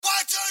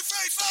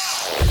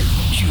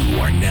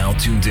now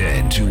tuned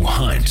in to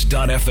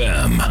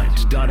Hunt.fm.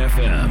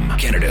 Hunt.fm,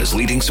 Canada's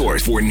leading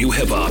source for new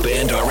hip-hop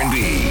and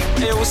R&B.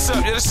 Hey, what's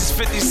up? Yo, this is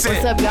 50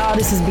 Cent. What's up, y'all?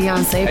 This is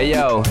Beyonce. Hey,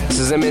 yo, this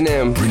is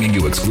Eminem. Bringing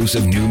you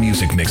exclusive new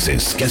music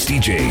mixes, guest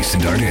DJs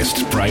and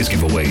artists, prize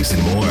giveaways,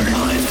 and more.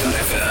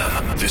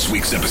 Hunt.fm. This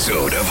week's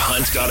episode of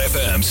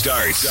Hunt.fm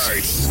starts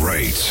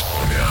right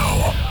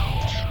now.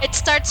 It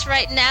starts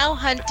right now,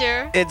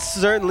 Hunter. It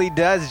certainly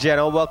does,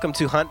 Jenna. Welcome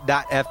to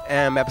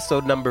Hunt.fm,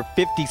 episode number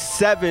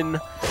 57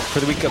 for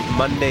the week of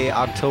Monday,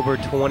 October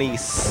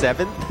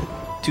 27th,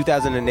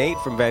 2008.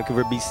 From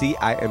Vancouver, BC,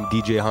 I am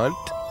DJ Hunt.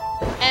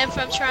 And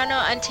from Toronto,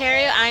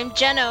 Ontario, I'm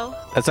Jeno.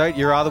 That's right.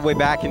 You're all the way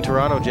back in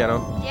Toronto,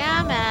 Jeno.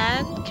 Yeah,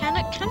 man. Kind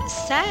of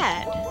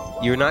sad.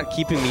 You're not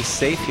keeping me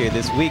safe here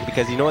this week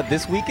because you know what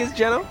this week is,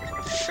 Jeno?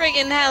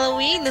 Friggin'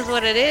 Halloween is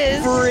what it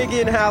is.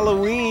 Friggin'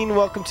 Halloween.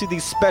 Welcome to the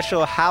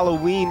special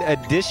Halloween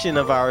edition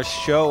of our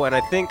show. And I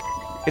think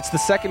it's the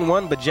second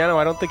one, but Jeno,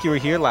 I don't think you were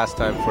here last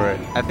time for it.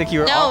 I think you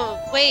were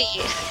wait.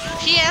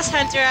 P.S.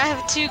 Hunter, I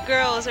have two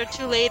girls or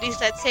two ladies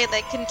that say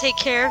they can take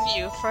care of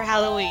you for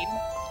Halloween.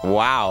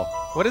 Wow.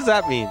 What does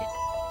that mean?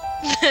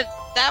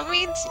 That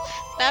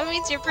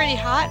means you're pretty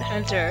hot,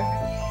 Hunter.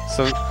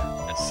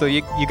 So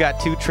you got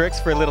two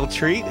tricks for a little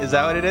treat? Is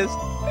that what it is?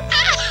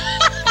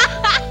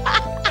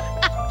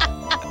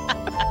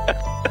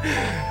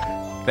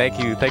 Thank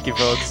you,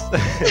 folks.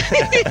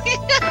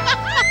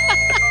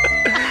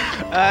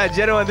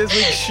 Jenna, on this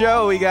week's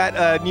show, we got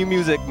a new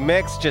music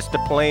mix, just a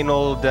plain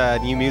old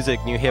new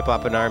music, new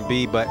hip-hop and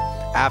R&B. But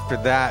after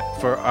that,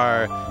 for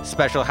our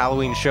special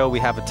Halloween show, we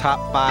have a top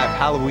 5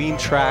 Halloween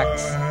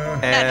tracks.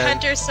 That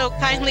Hunter so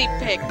kindly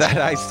picked. That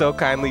I so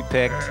kindly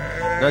picked.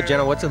 No,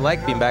 Jenna, what's it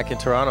like being back in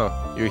Toronto?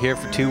 You're here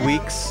for 2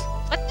 weeks.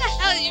 What the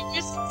hell? You're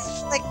just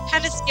like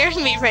kind of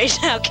scaring me right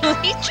now. Can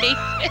we change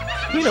it?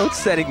 You know, it's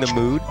setting the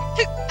mood.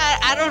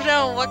 I don't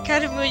know what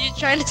kind of mood you're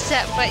trying to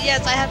set, but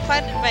yes, I have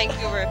fun in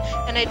Vancouver,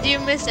 and I do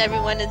miss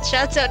everyone. And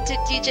shouts out to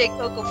DJ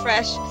Coco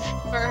Fresh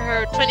for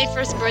her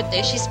 21st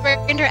birthday. She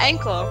sprained her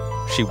ankle.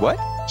 She what?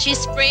 She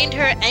sprained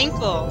her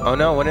ankle. Oh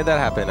no, when did that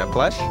happen? At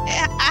Plush?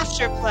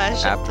 After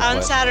Plush. On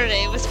Plush.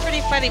 Saturday. It was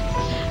pretty funny.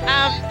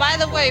 By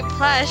the way,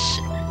 Plush,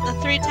 the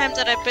 3 times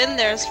that I've been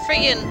there is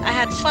friggin', I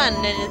had fun,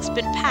 and it's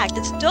been packed.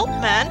 It's dope,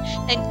 man.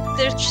 And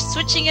they're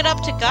switching it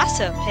up to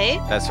Gossip, hey?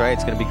 That's right,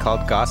 it's gonna be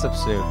called Gossip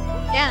soon.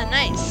 Yeah,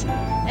 nice.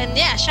 And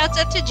yeah, shouts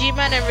out to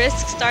G-Man and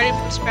Risk starting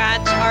from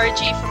scratch,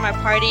 RG for my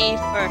party,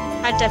 for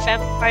Hunt FM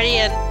party,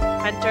 and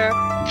Hunter.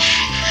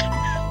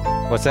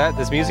 What's that?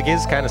 This music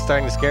is kind of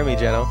starting to scare me,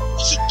 Jeno.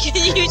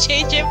 Can you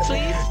change it,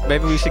 please?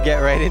 Maybe we should get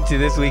right into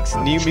this week's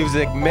new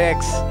music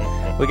mix.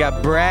 We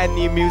got brand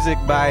new music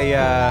by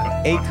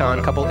Akon,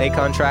 a couple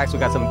Akon tracks. We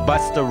got some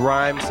Busta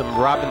Rhymes, some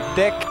Robin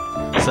Thicke,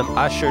 some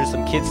Usher,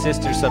 some Kid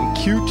Sister, some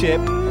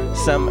Q-Tip,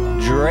 some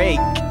Drake.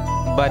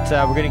 But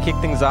we're going to kick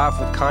things off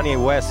with Kanye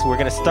West. We're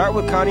going to start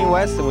with Kanye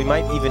West, and we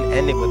might even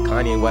end it with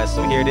Kanye West.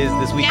 So here it is,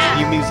 this week's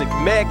new music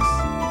mix.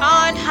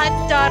 On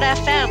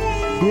Hunt.fm.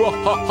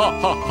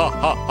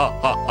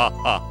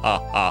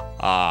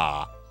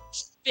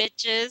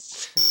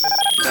 Bitches.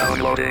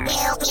 Downloading.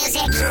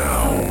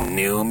 Now,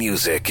 new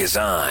music is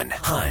on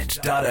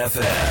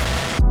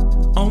Hunt.fm.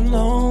 On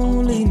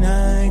lonely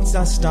nights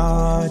I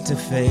start to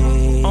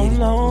fade. On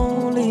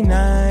lonely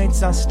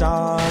nights I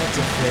start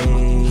to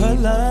fade. Her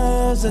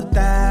love's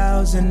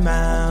 1,000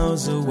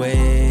 miles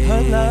away.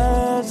 Her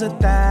love's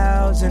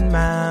 1,000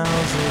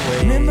 miles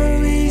away.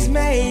 Memories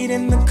made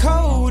in the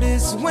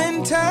coldest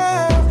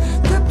winter.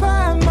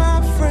 Goodbye,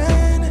 my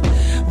friend.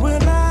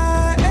 Will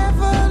I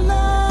ever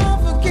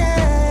love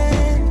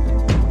again?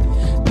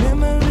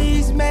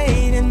 Memories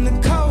made in the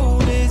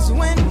coldest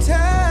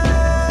winter.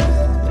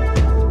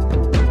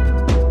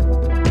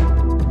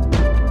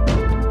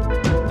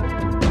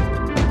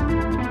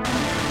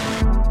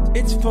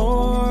 It's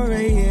 4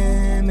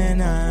 a.m.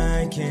 and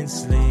I can't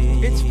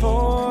sleep. It's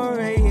 4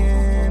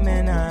 a.m.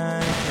 and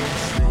I can't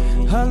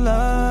sleep. Her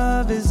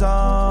love is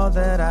all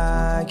that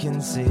I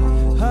can see.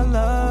 Her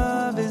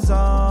love is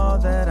all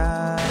that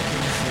I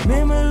can see.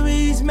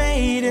 Memories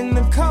made in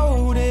the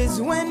coldest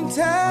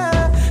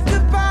winter.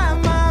 Goodbye,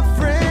 my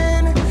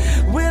friend.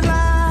 Will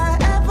I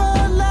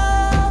ever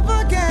love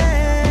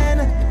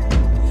again?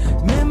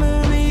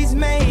 Memories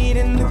made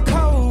in the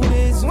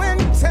coldest winter.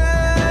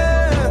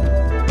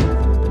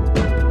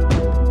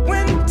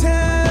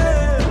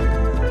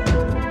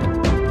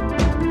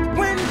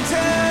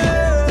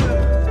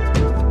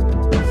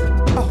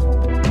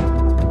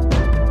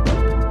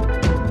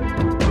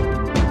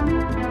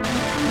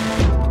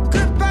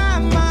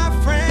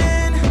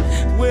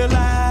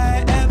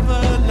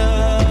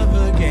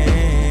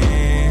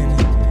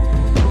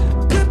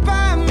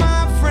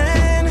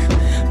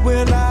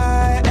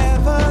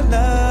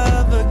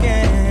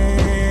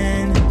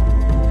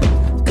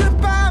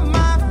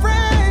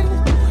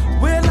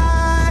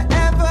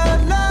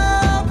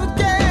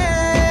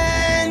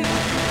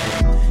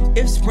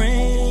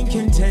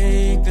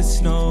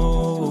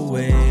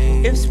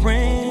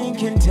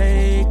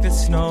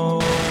 Snow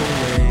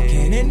away.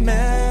 Can it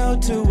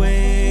melt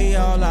away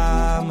all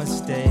our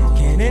mistakes?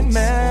 Can it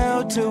melt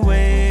melt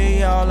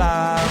away all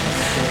our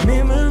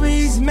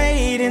memories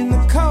made in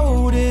the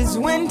coldest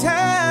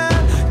winter.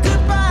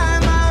 Goodbye,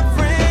 my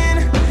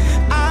friend.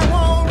 I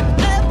won't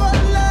ever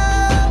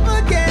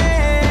love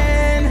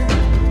again.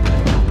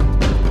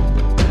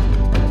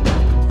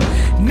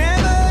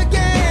 Never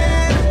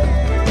again.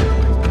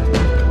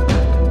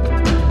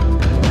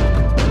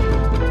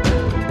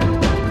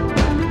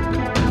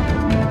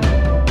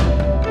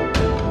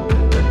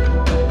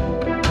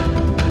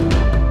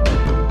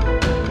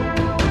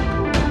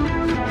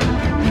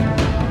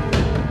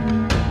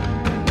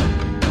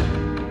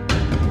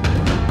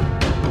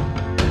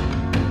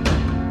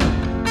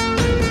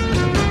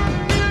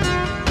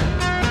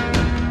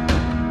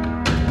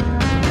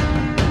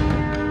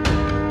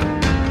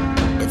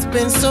 It's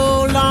been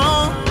so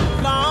long,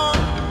 long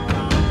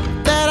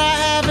that I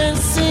haven't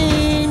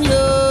seen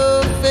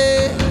your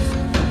face.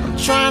 I'm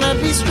trying to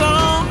be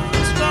strong,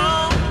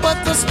 strong,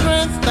 but the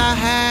strength I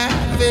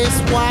have is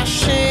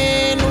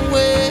washing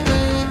away.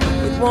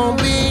 It won't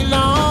be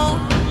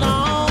long,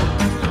 long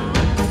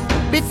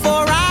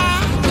before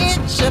I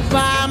get you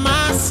by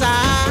my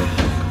side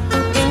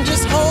and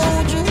just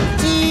hold you,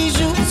 tease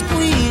you,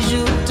 squeeze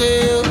you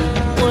till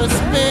what's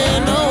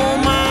been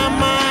on my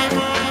mind.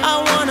 I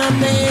wanna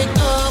make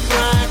up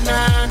right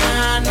now,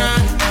 nah, nah.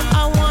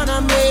 I wanna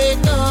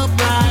make up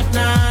right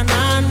now,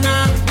 nah,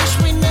 nah. Wish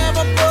we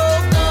never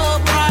broke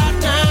up right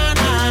now,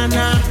 nah,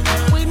 nah.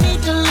 We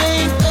need to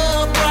link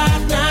up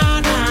right now,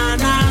 nah,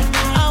 nah.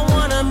 I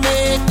wanna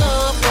make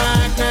up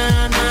right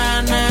now,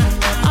 nah, nah.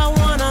 I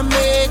wanna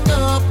make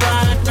up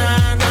right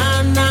now,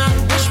 nah, nah.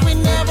 Wish we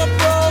never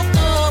broke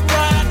up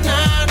right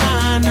now,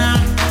 nah, nah.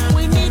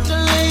 We need to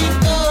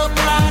link up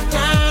right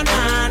now,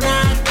 nah,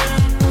 nah.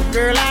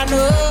 Girl, I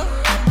know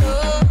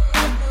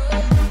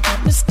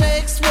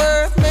mistakes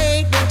were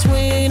made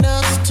between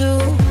us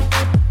two,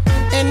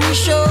 and we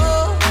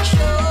showed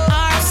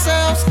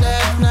ourselves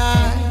that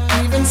night.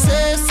 Even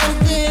said some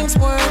things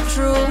weren't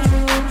true.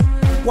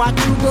 Watch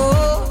you go,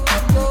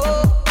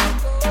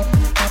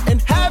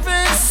 and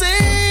haven't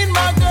seen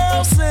my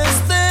girl since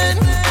then.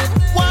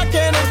 Why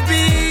can't it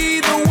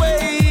be the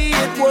way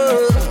it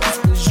was?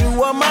 'Cause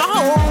you are my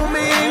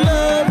homie,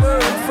 lover,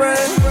 and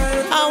friend.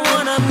 I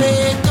wanna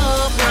make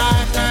up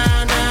right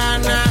now, nah,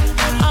 nah.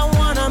 I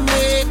wanna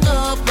make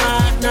up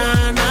right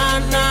now, nah,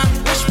 nah.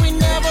 Wish we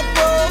never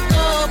broke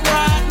up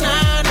right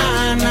now,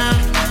 nah, nah.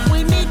 We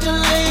need to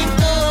link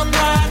up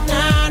right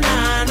now,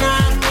 nah,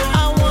 nah.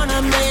 I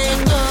wanna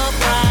make up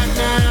right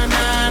now,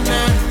 nah,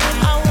 nah.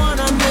 I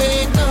wanna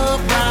make up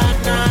right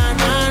now,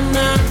 nah,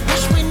 nah.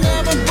 Wish we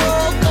never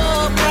broke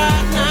up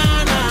right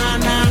now, nah,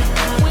 nah.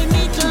 We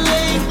need to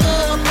link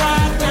up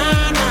right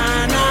now, nah,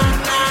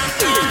 nah.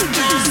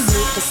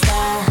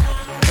 Superstar,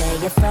 where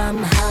you from?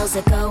 How's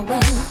it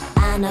going?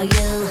 I know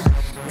you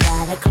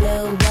got a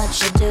clue what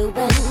you're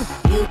doing.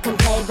 You can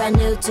play brand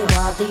new to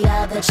all the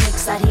other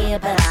chicks out here,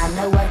 but I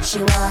know what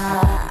you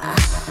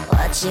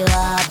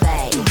are,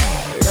 baby.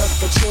 Look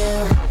at you,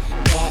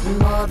 getting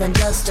more than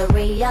just a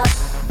re-up.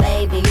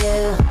 Baby,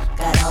 you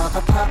got all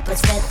the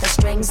puppets with the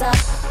strings up,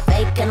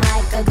 faking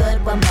like a good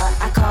one, but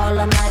I call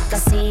them like I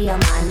see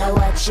them. I know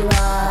what you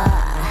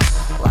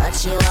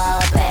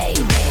are,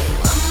 baby.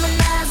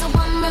 Womanizer,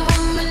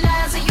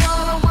 womanizer,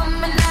 you're a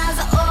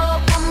womanizer, oh,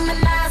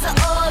 womanizer,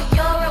 oh,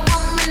 you're a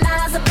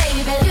womanizer,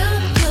 baby. You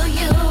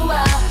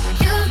are,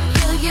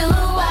 you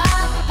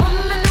are,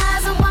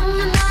 womanizer,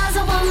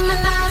 womanizer,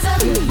 womanizer.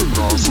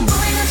 Boy,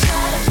 don't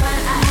try to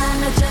front, I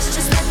know just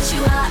what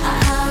you are.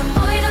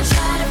 Boy, don't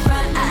try to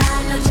front, I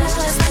know just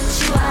what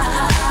you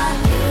are.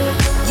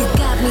 You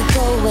got me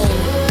going,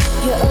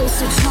 you're oh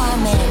so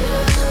charming,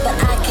 but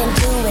I can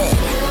do it.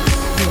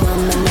 You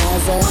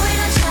womanizer. Boy,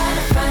 don't try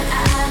to front,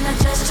 I know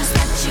just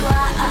what you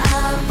are.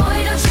 Boy,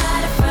 don't try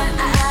to front,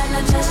 I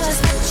know just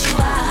what you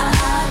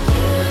are.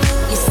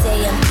 You say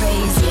I'm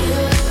crazy,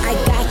 I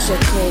got you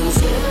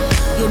crazy.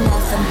 You're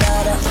nothing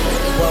but a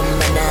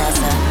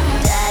womanizer.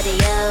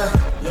 Daddy-o,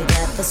 you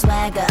got the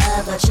swagger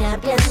of a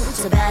champion.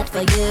 Too bad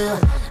for you,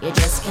 you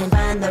just can't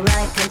find the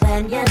right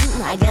companion.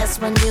 I guess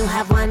when you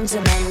have one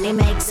too many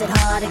makes it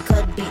hard. It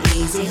could be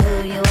easy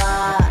who you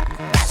are.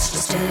 That's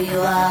just who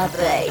you are,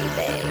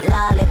 baby.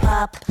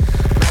 Lollipop,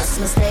 must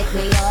mistake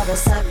me or a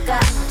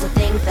sucker to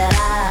think that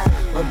I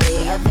will be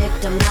a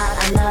victim, not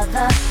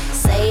another.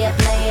 Say it,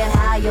 play it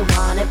how you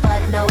want it,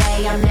 but no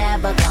way, I'm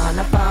never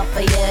gonna fall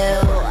for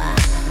you.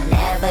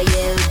 Never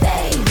you,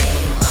 baby.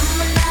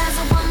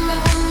 Womanizer,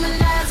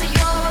 womanizer,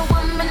 you're a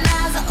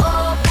womanizer,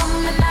 oh,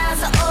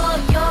 womanizer, oh,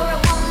 you're a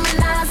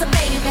womanizer,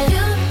 baby.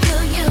 You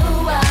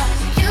are,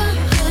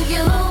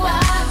 you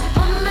are,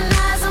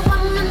 womanizer,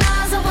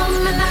 womanizer,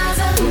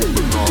 womanizer.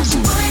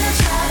 Boy, don't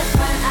try to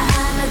front, I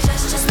know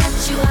just what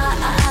you are.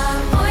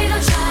 Boy,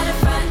 don't try to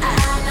front, I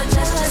know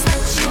just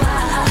what you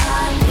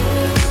are.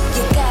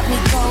 You got me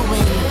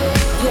going,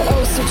 you're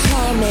oh so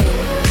charming,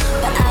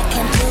 but I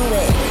can do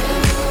it.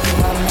 You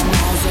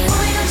womanizer.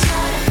 Boy, don't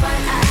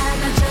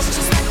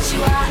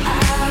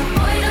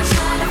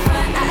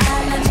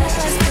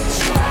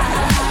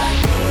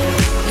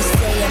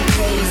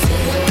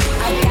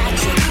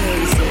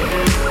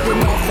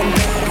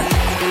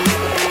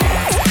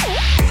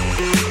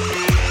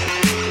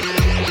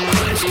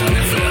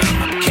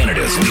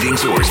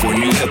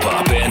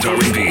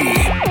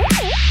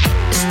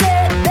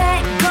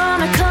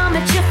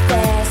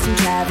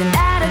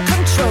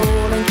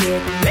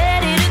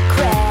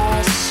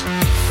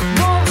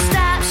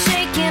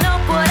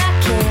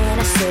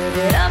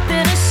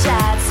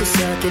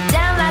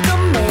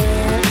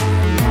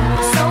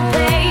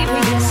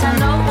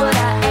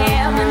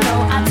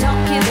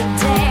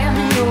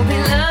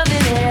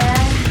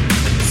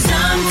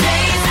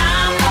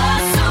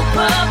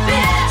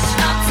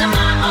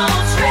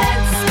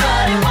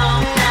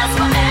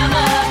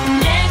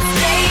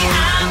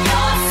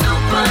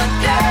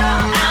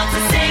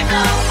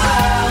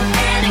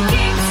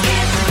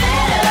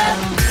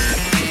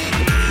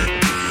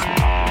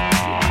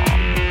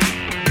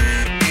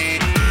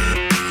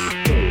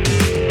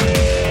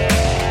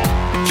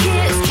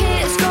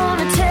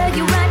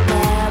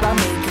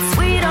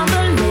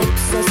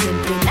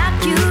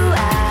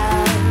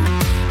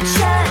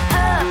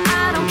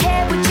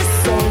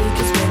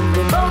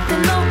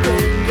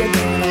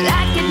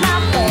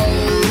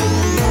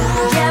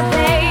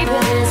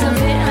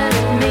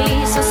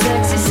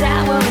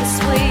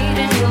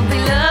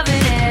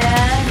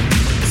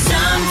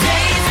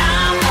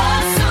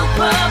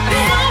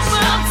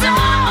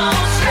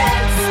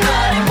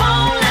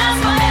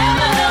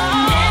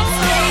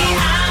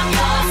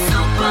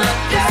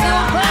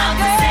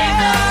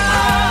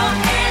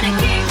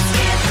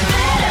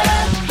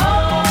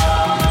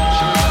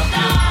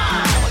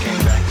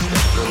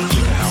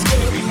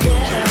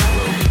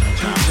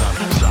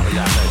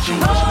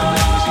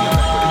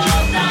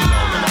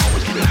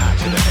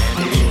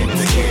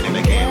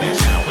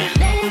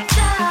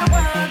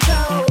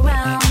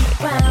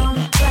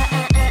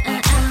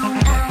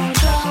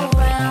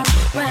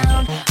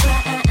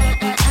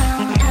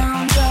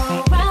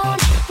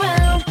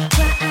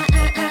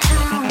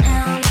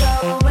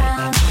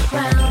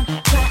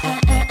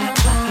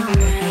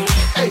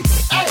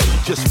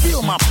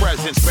my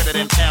presence better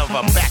than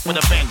ever. Back with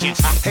a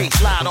vengeance. Hey,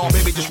 slide on,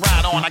 baby, just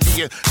ride on. I give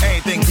you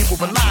anything people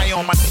rely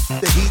on. My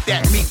the heat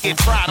that meat get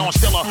fried on.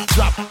 Still a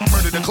drop,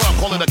 murder the club,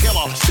 call it a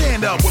killer.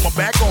 Stand up with my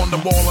back on the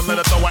wall and let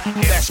her throw it.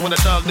 That's what a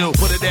thug do.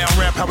 Put it down,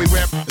 rap how we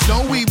rap.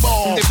 No we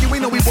ball. If you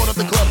ain't know, we bought up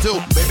the club too.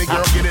 Baby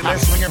girl, get it,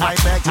 let's swing it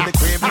right back to the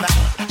crib.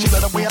 And she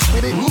let her way I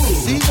spit it.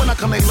 See, when I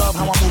come, they love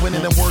how I'm moving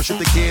it and worship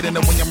the kid. And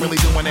then when I'm really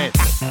doing it,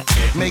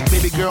 make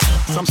baby girl,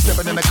 some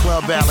stepping in the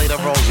club valley, the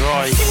Rolls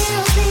Royce.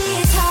 Still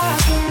be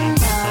talking,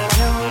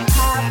 bottle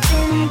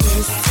popping,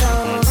 disco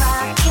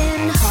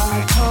rocking,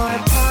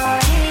 hardcore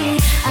party.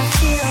 I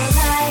feel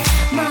like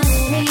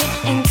money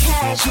and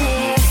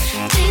cashmere.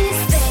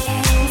 These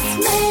things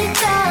make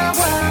the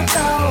world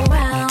go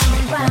round,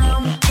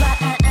 round,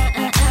 round,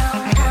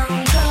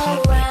 go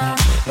round,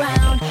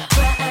 round,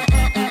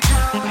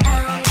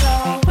 round, go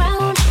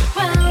round,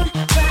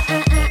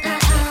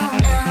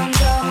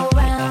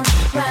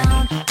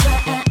 round,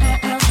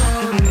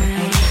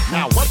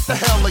 Now what the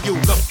hell are you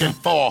looking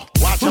for?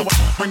 Watch out,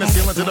 bring the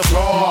ceiling to the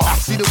floor. I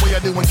see the way I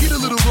do and get a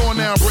little raw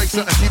now. Break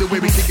something, see the way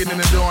we kicking in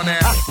the door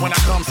now. When I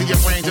come, see your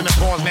range in the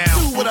pause now.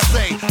 Do what I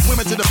say,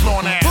 women to the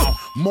floor now.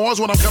 More's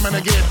what I'm coming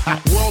to get.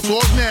 World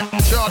tours now,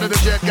 charter the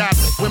jet got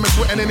women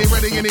sweating and they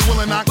ready and they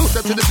willing. I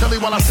step to the telly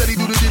while I steady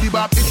do the diddy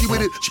bop. Itchy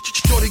with it,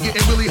 shorty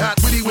getting really hot,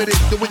 witty with it.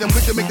 The way I'm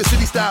quick to make the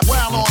city stop.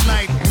 Wild all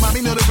night,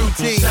 mommy know the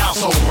routine. Sounds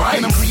so right.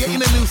 And I'm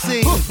creating a new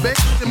scene. Bet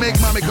to make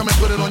mommy come and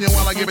put it on you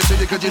while I give it to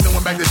you, cause you know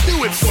I'm back to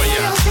do it for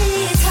you. Still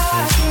be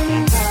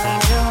talking,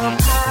 bottle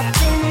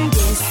popping,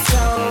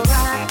 disco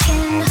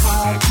rocking,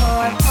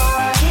 hardcore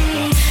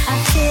party. I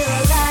feel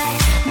like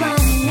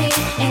money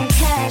and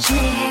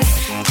cashmere.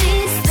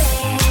 These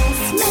things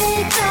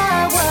make the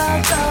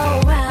world go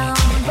round,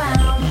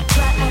 round,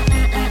 round,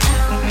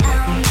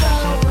 go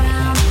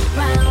round,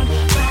 round,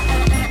 round,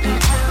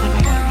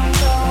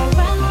 go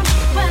round,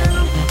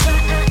 round,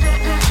 round,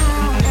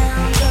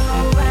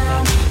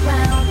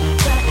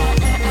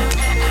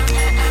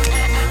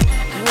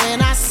 When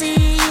I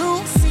see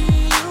you,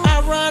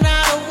 I run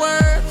out of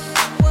words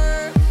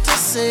to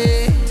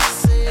say.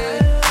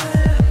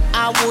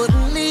 I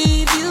wouldn't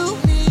leave you,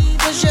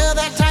 cause you're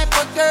that type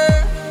of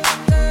girl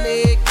to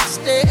make me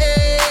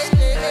stay.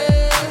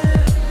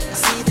 I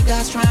see the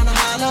guys trying to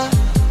holler,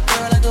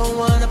 girl, I don't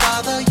wanna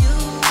bother you,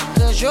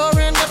 cause you're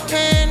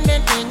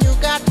independent and you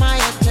got my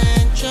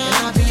attention. And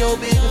I'll be your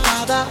big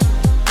father,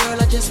 girl,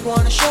 I just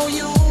wanna show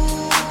you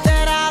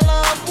that I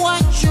love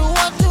what you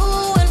are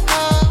doing.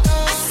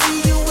 I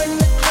see you in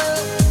the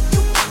club,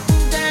 you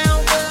getting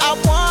down, girl. I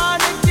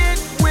wanna get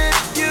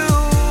with you,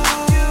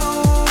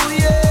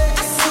 yeah.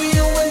 I see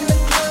you in the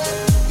club,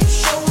 you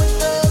showing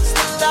thugs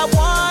love. I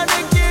wanna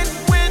get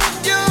with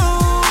you.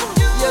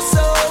 You're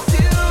so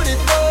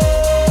beautiful,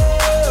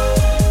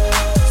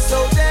 so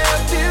damn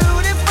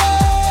beautiful.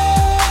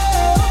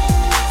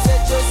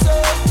 Said you're so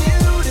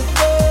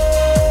beautiful,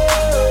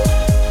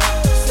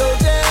 so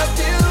damn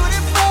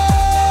beautiful.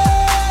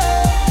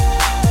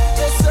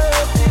 You're so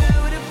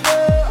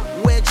beautiful.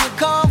 Where'd you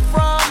come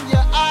from?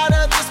 You're out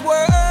of this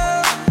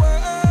world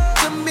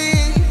to me.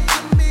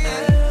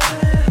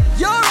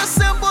 You're a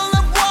symbol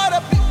of what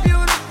a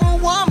beautiful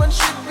woman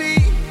should be.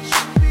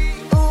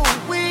 Ooh,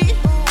 we.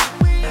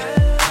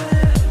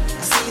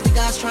 I see the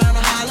guys trying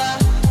to holler,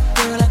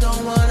 girl, I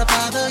don't wanna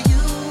bother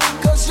you,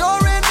 cause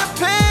you're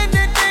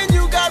independent and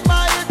you got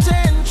my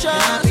attention.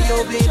 And I'll be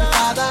your baby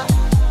father,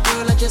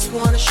 girl, I just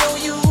wanna show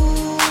you,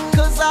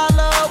 cause I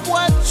love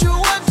what you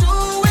are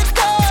doing,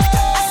 girl.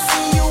 I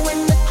see you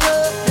in the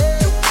club,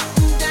 you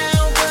getting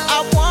down, girl. I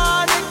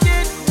wanna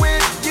get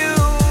with you,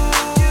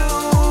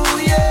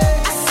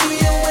 yeah. I see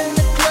you in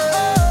the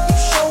club, you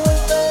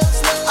showing thugs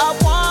love. I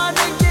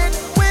wanna get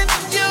with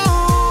you.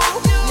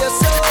 You're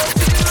so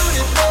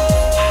beautiful,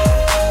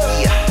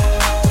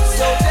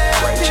 so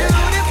damn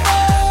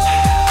beautiful.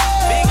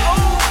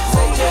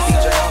 Say you're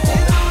so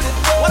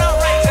beautiful. What up,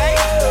 Ray J?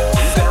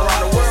 You've been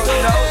around the world,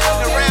 you know.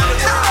 Around the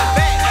world,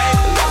 back.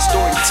 A lot of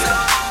story to tell.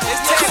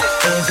 It's Texas.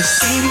 Every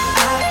city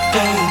I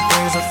go,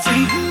 there's a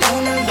freak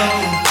on the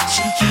road.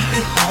 She keep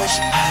it hush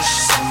hush,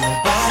 so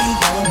nobody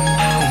won't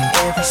know.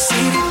 Every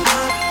city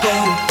I go,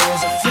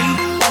 there's a freak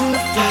on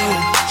the floor.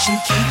 She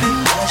keep it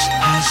hush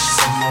hush,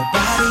 so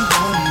nobody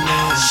won't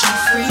know. She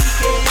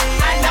freaky.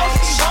 I know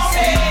she's on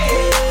it.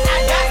 I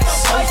got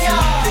some for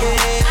y'all.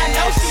 I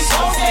know she's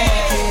on it.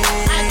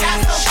 I got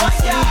some for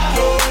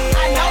y'all.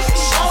 I know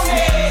she's on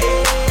it.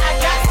 I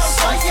got some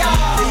for y'all.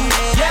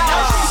 I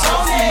know she's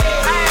on it.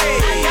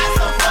 I got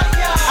some for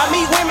y'all. I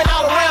meet women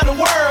all around the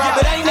world,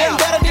 but ain't nothing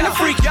better than a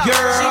freaky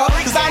girl.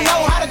 Cause I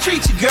know how to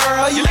treat you,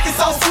 girl. You looking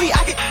so sweet,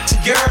 I can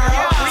you, girl.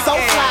 So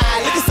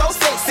fly, looking so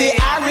sexy,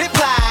 I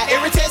reply.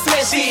 Every text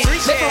message,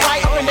 left and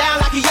right, up and down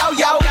like a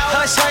yo-yo.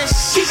 Hush, hush,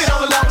 keep it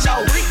on the low,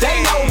 yo. They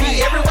know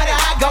me, everywhere that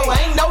I go, I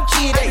ain't no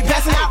kid. They be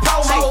passing out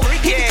promo.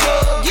 Hit the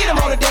club, get them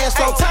on the dance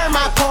floor. Turn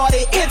my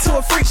party into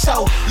a freak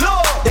show.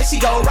 Lord, there she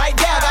go right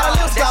there, got a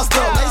lip gloss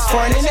go. Ladies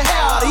front in the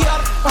hair, the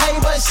other hang,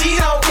 but she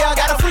don't care.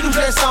 Got a freaking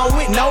dress on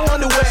with no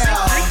underwear.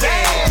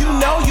 You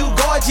know you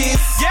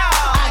gorgeous,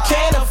 I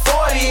can't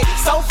afford it.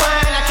 So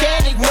fine, I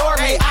can't ignore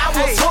it.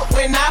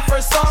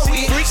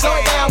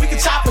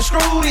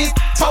 screw this.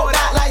 Hold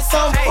out like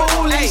some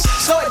foolish.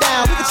 Slow it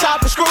down, we can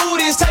chop and screw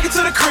this. Take it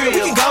to the crib,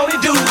 we can go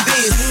and do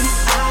this.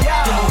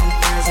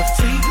 There's a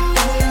freak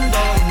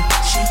alone.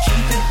 She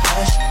keep it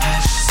hush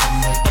hush, so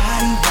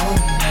nobody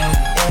won't know.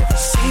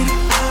 Every city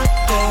I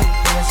go,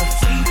 there's a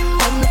freak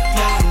on the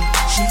floor.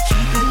 She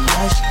keep it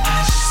hush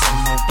hush, so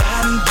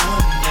nobody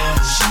won't know.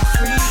 She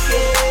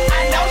freaky.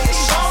 I know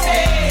she's on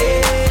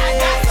it. I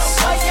got some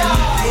for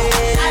y'all.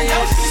 I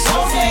know she's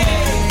on it.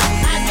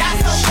 I got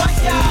some for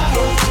y'all.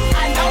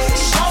 I know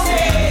she's on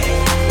it.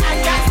 I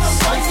got some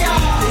for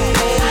y'all.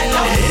 I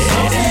know she's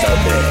on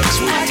it.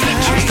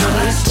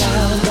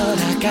 But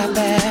I got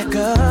back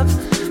up.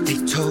 They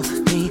told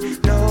me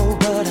no,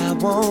 but I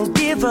won't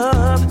give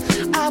up.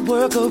 I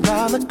work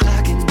around the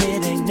clock and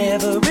it ain't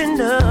never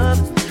enough.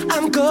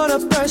 I'm gonna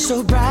burn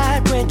so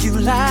bright when you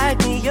light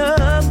me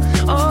up.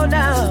 Oh,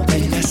 now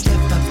when I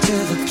step up to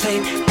the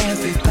plate,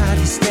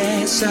 everybody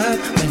stands up.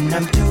 When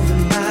I'm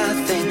doing my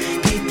thing,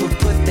 people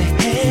put their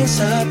hands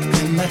up.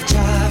 When my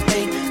job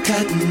ain't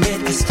cutting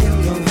it, I still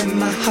know in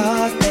my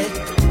heart that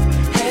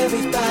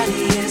everybody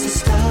is a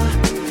star.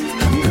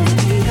 I'm gonna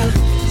be a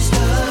star.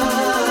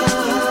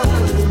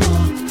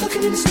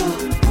 Looking in the store,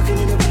 working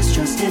in a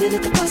restaurant, standing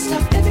at the bus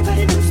stop.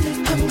 Everybody knows that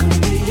I'm gonna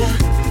be a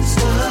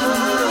star.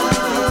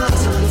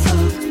 It's on the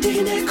floor,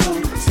 digging that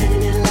cold,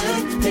 standing in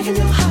line, making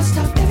your heart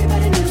stop.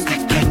 Everybody knows I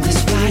got this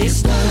fire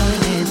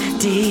starting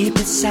deep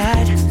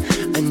inside.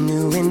 A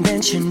new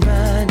invention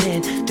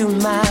running through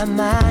my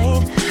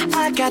mind.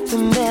 I got the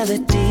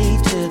melody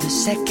to the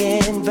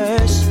second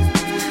verse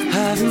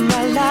of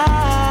my life.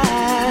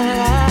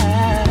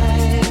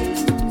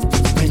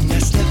 When I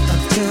step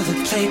up to the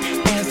plate,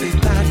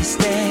 everybody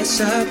stands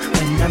up.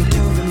 When I'm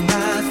doing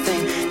my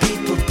thing,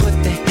 people put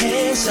their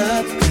hands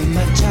up. When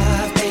my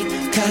job ain't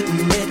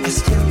cutting it, I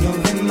still know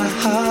in my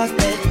heart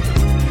that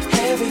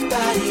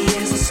everybody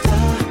is a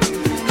star.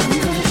 I'm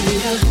gonna be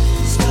a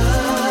star.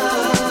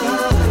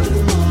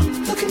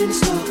 Looking in the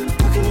store,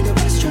 working in a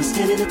restaurant,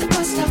 standing at the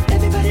bus stop.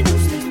 Everybody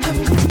knows that I'm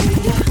gonna be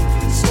a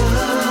star.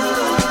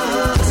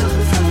 It's on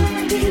the floor,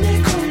 digging that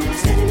cold,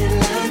 standing in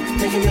line,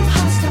 making your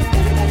heart stop.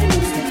 Everybody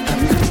knows that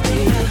I'm gonna be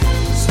a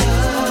star.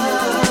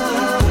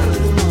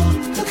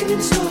 Looking in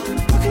the store,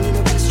 working in a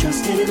restaurant,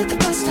 standing at the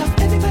bus stop.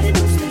 Everybody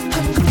knows that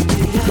I'm gonna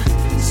be a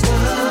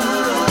star.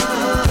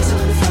 It's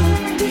on the floor,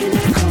 digging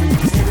that cold.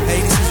 Hey,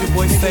 this is your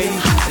boy Fady,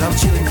 and I'm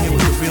chilling here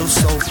with the Real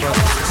Soul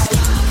Brothers.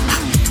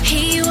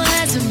 He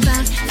was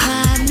about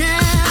 5'9",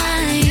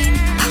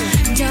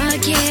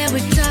 dark hair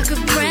with darker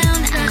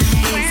brown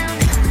eyes.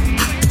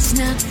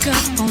 Snuck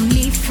up on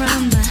me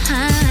from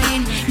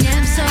behind.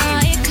 Never saw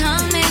it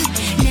coming,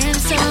 never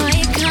saw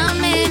it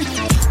coming.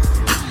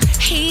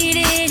 He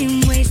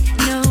didn't waste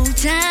no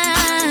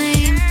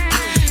time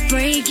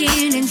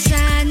breaking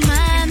inside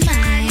my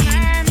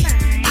mind.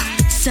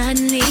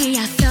 Suddenly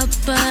I felt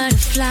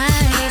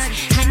butterflies.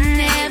 I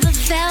never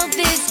felt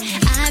this,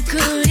 I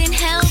couldn't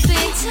help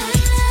it.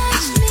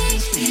 Touch me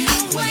in a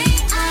way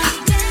I've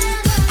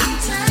never been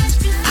touched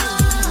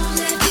before.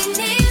 Left an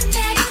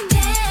impact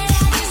that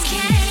I just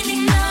can't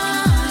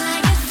ignore.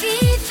 Like a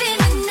thief in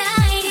the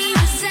night, he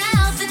was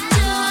out the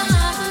door,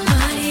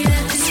 but he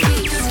left his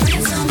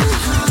fingerprints on my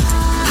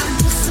heart.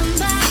 Will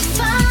somebody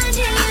find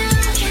him?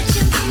 Catch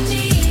up with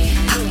me.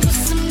 Will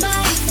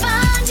somebody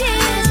find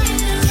him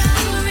in the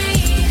robbery?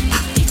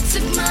 He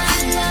took my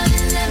love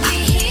and left me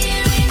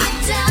here in the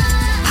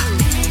dark.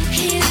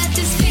 He left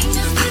his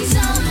fingerprints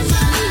on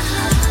my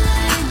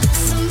heart.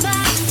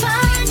 Somebody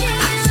find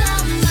him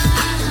on my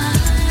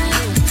heart.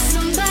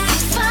 Somebody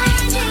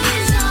find him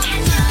on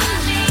my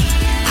heart.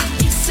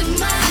 He took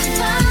my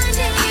love and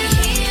left me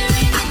here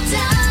in the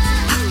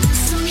dark.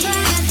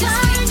 Somebody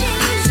find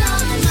him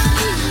on my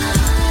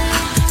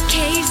heart.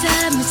 Caves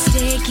of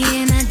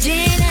mistaken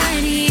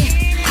identity.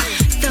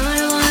 Thought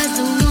I was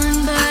the one,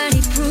 but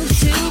he proved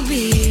to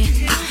be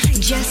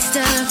just a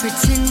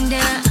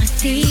pretender, a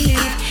thief.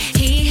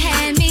 He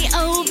had me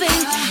open,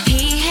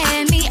 he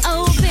had me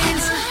open.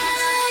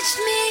 Touched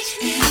me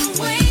in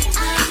a way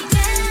I've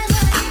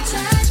never been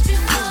touched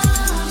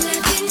before.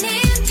 Left an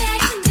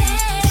impact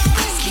that I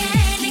just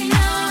can't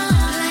ignore.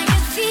 Like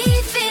a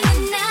thief in the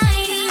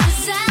night, he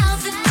was out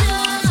the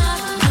door,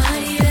 but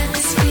he left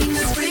his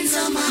fingerprints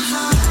on my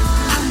heart.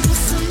 Will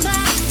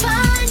somebody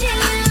find him?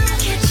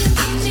 Catch up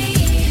with me.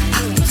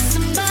 Will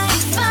somebody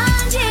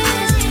find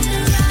him in the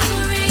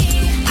robbery?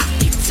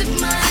 He took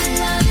my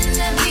love and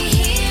left me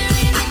here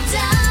in the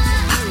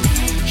dark.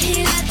 He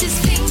left his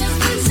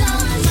fingerprints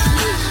on my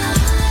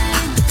heart.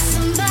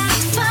 Somebody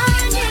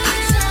find him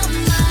on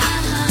my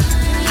heart.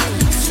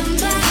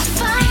 Somebody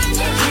find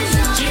him on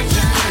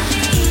my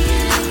heart.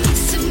 He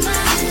took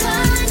my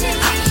love and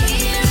left me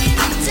here in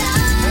the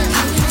dark.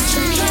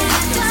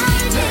 Somebody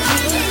find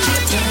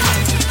him.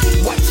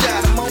 Watch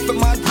out, I'm off in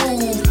my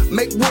groove.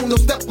 Make room, no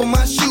step on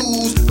my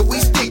shoes. But we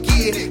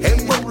sticky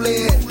and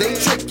rolling. They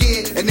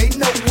tricking and they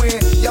know when.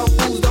 Y'all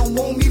fools don't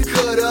want me to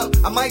cut up.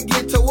 I might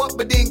get toe up,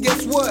 but then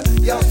guess what?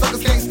 Y'all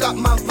suckers can't stop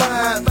my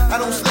vibe. I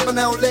don't slip and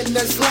I don't let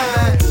that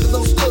slide. Cause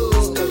I'm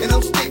stuck and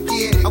I'm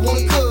sticky. I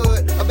wanna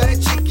cut a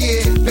bad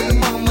chicken. Baby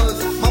mama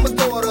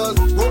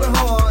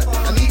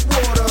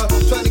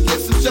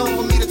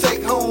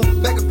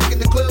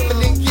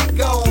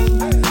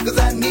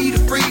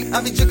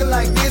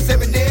like this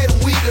every day of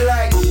the week,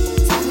 like.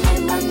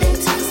 Monday,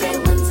 Tuesday,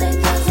 Wednesday,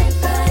 Thursday,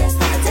 Friday,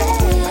 Saturday.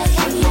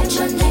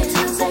 Monday,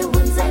 Tuesday,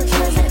 Wednesday,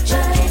 Thursday,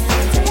 Friday,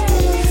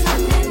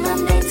 Saturday.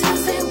 Monday,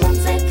 Tuesday,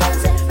 Wednesday,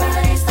 Thursday,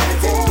 Friday,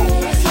 Saturday.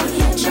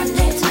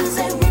 Monday,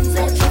 Tuesday,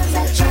 Wednesday, Thursday,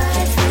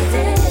 Friday,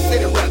 Saturday. Say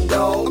the rap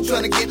dog, I'm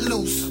trying to get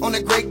loose on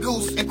that Grey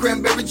Goose and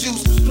cranberry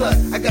juice. Plus,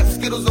 I got the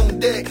Skittles on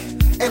deck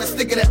and a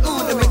stick of that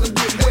to make them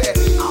get wet.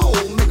 Oh,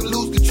 make them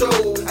lose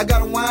control. I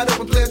got them wide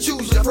open, player,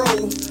 choose your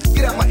role.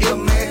 Get out my ear,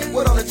 man.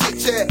 What on the chit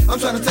chat? I'm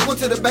trying to take one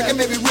to the back and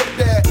maybe rip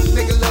that.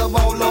 Making love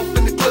all up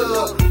in the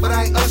club, but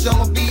I ain't Usher,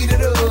 I'ma beat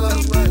it up.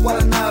 While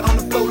I'm out on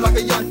the floor like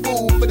a young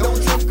fool, but don't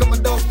trip, 'cause my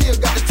dog still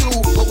got the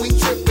tool. But we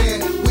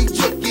trippin', we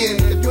jukin'.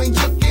 If you ain't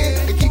jukin',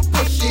 then keep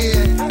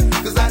pushin'.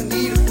 'Cause I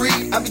need a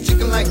freak. I be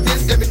jukin' like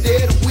this every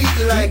day of the week,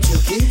 like.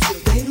 Keep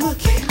jukin', they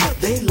lookin',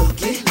 they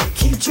lookin'.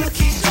 Keep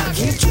jukin',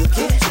 keep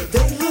jukin',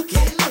 they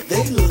lookin',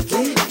 they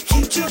lookin'.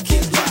 Keep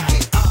jukin'.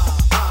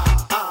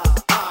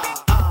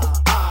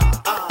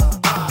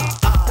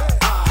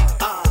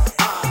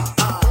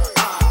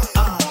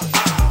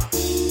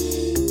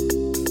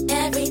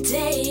 Every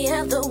day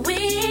of the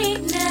week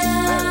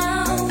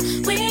now,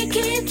 we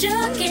keep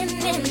joking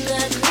in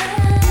the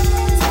club.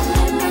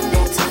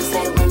 Monday,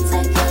 Tuesday,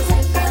 Wednesday,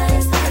 Thursday,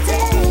 Friday,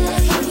 Saturday.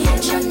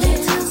 Monday,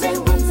 Tuesday,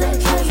 Wednesday,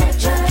 Thursday,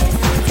 Friday,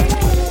 Saturday.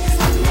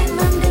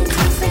 Monday,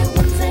 Tuesday,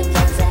 Wednesday,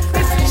 Thursday,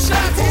 Friday,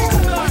 Saturday.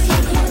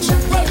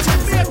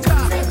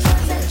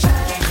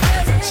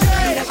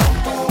 Mira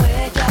cómo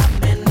ella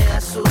menea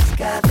sus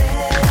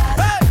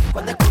caderas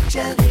cuando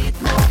escucha el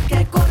ritmo que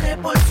corre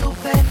por su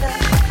vena.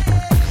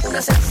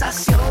 Una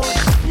sensación,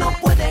 no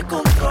puede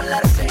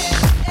controlarse.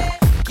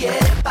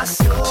 Quiere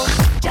pasión,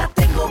 ya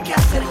tengo que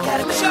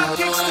acercarme.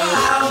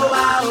 Wow,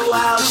 wow,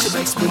 wow, she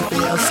makes me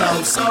feel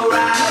so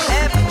right.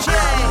 MJ,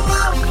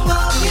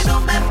 que no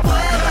me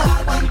puedo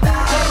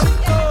aguantar.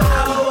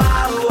 Wow,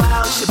 wow,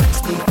 wow, she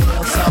makes me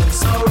feel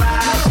so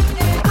right.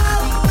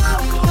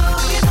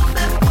 Que no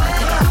me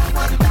puedo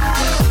aguantar.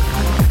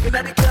 And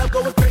at the club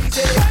going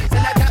crazy,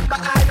 and I got my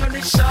eye on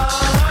this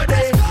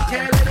shorty.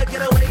 Can't let her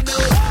get away, no,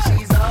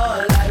 she's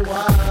all I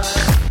want.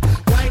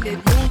 Wind it,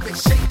 move it,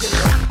 shake it,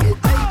 rock it,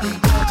 baby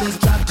girl, just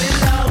drop it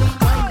low.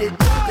 Wind it,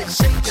 move it,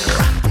 shake it,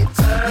 rock it,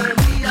 turn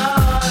me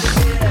on,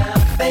 yeah.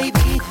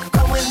 Baby,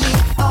 come with me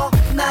all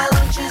night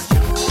long, just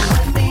you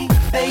and me.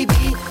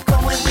 Baby,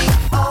 come with me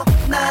all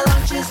night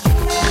long, just you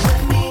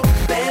and me.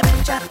 Bebe,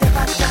 échate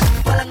pa' acá,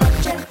 toda la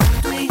noche,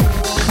 tú y yo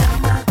nada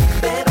más.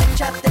 Bebe,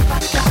 échate pa'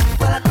 acá,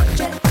 toda la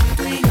noche,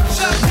 tú y yo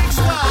nada más.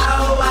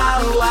 Wow,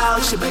 wow, wow,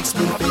 she makes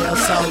me feel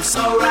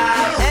so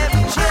right.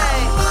 MJ,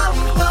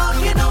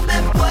 que no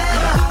me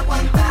puedo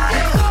aguantar.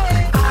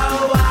 Wow,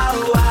 wow,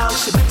 wow,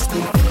 she makes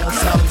me feel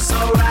so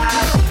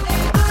right.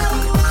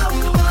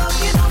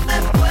 Que no me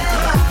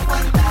puedo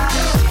aguantar.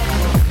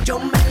 Yo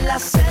me la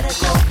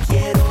acerco,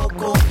 quiero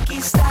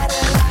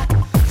conquistarla.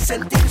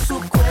 Sentir su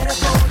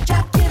cuerpo,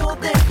 ya quiero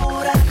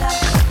devorarla.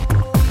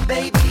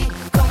 Baby,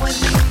 come with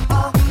me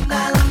all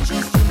night long,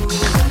 just you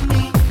and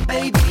me.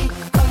 Baby,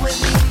 come with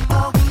me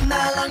all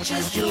night long,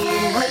 just you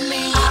and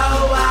me.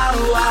 Oh, wow,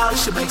 wow,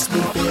 she makes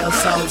me feel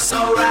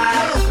so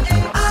right.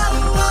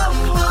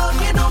 Oh,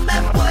 que no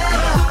me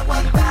puedo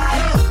aguantar.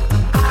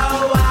 Oh,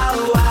 wow,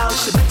 wow,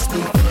 she makes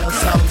me feel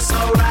so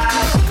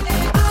right.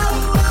 Oh,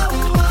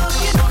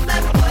 que no me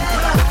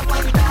puedo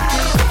aguantar.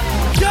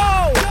 Yo,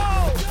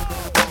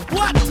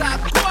 what a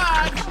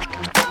quad!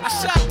 I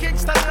shot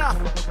Kingston enough.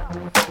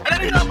 And then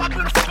you know my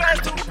beautiful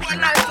girls do one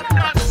night to the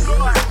dance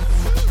floor.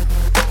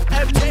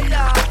 MJ,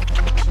 y'all.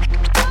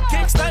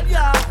 Kingston,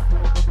 y'all.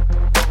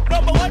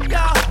 Number one,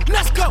 y'all.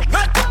 Let's go.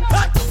 Hey,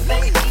 hey.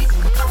 Baby,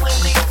 come with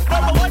me.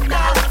 Number one,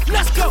 y'all.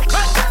 Let's go.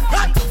 Hey,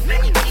 hey.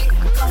 Baby,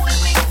 come with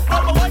me.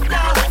 Number one,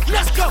 y'all.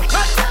 Let's go.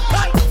 Hey,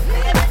 hey.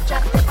 Bebe,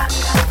 échate pa'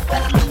 acá, toda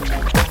la noche,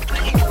 tú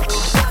y yo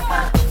nada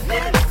más.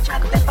 Bebe,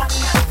 échate pa'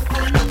 acá,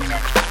 toda la noche,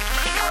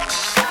 tú y yo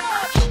nada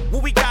más.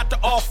 What we got to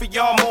offer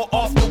y'all more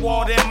off the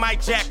wall than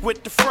Mike Jack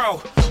with the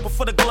fro. But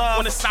for the glove,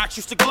 when the socks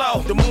used to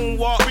glow, the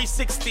moonwalk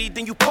 360,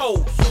 then you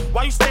pose.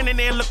 While you standing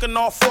there looking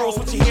all froze,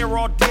 with your hair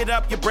all did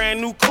up, your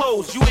brand new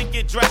clothes. You ain't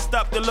get dressed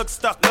up to look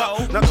stuck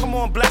up. Now come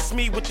on, bless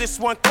me with this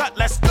one cut.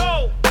 Let's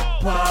go.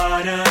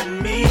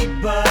 Pardon me,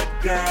 but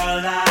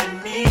girl, I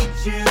need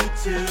you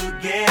to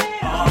get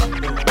off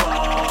the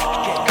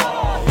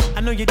wall.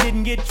 I know you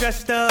didn't get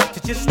dressed up to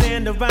just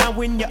stand around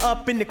when you're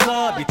up in the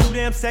club. You're too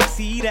damn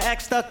sexy to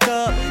act stuck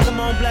up. Come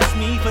on, bless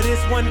me for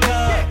this one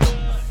cup.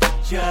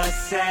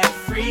 Just set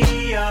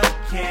free your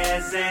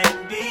cares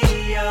and be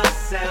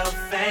yourself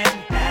and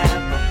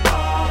have a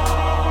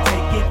ball.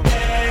 Take it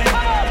there.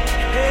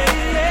 Hey,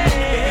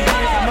 hey.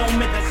 Here's the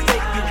moment, let's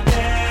take it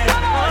there.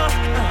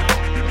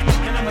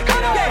 And I'ma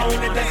get up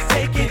on it, let's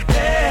take it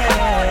there.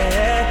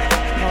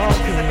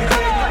 Cause I can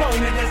hear you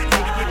on it, let's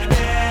take it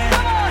there.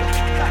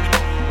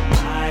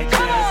 I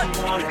just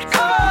wanna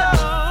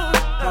talk.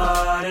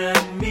 Pardon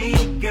me,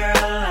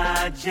 girl,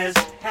 I just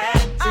had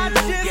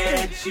to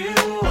get you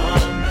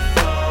on the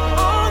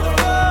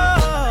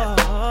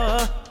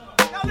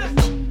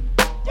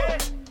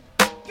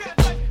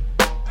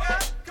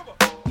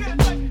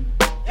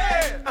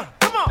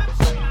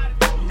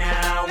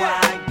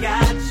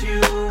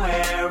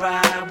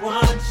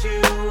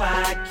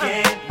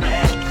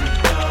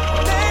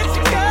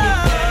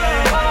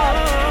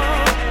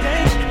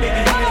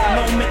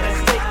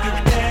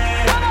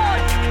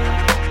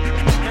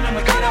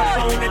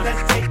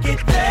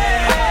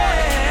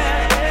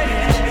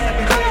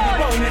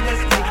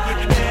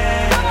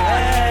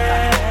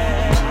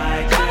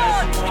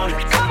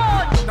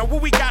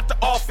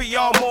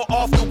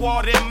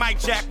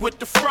Jack with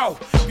the fro.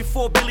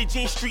 Before Billie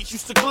Jean streets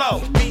used to glow.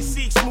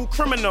 BC, smooth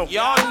criminal,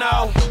 y'all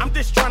know. I'm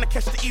just trying to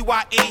catch the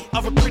EYE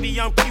of a pretty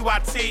young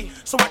PYT,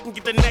 so I can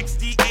get the next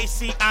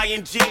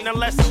DACING. Now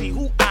let's see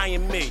who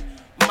eyeing me.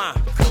 Ma,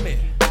 come here.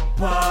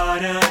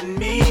 Pardon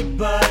me,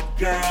 but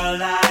girl,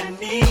 I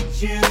need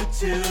you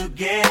to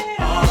get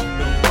off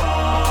the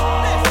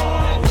wall.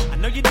 I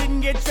know you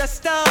didn't get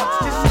dressed up,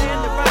 just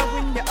stand around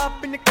when you're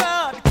up in the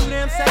club. You're too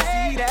damn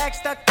sexy to act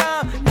stuck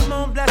up. Come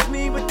on, bless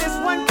me with this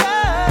one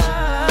cup.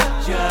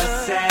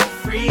 Just set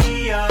free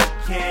your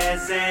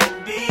cares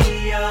and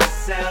be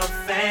yourself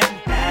and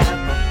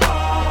have a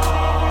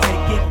ball.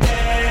 Take it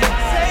there,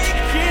 Take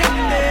it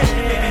there.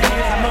 baby,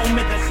 here's a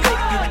moment, let's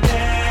take it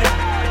there.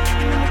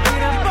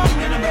 Get up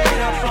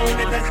on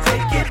it, let's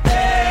take it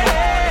there.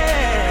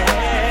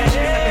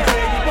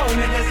 You want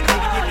it, let's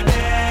take it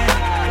there.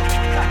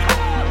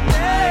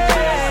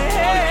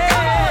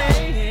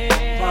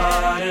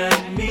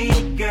 Pardon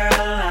me, girl,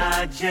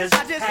 I just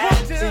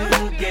had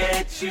to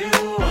get you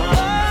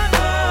on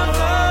the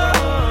floor.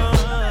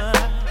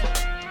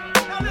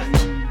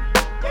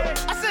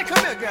 I said,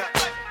 come here, girl.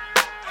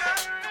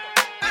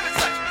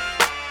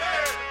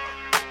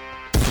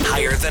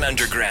 Higher than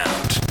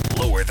underground,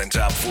 lower than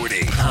top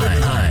 40.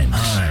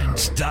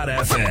 Heinz.fm.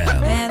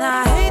 And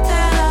I hate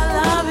that I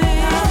love it.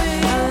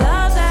 I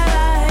love that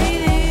I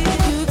hate it.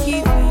 You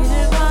keep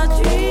feeding my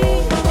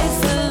dream. It's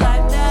the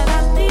life that I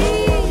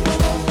need.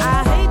 I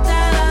hate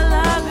that I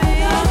love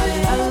it.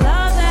 I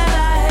love that I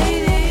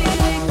hate it.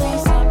 It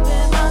creeps up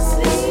in my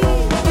sleep.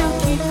 You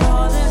keep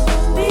calling for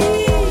me.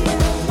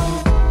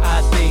 I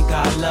think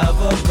I love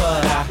her,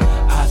 but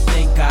I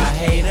think I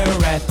hate her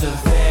at the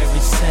very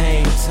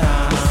same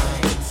time.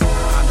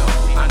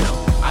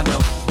 I know.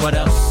 What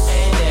else?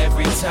 And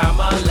every time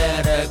I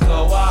let her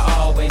go, I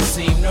always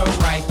seem to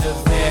write the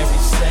very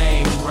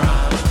same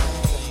rhyme.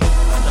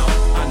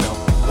 I know.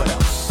 What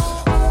else?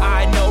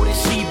 I know that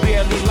she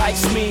barely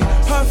likes me.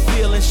 Her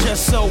feelings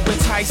just so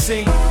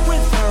enticing.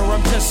 With her,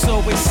 I'm just so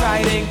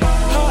exciting.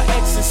 Her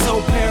ex is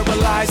so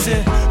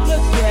paralyzing.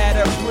 Look at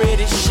her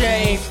pretty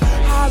shame.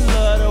 I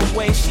love the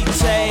way she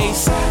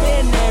tastes.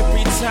 And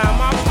every time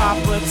I pop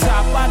her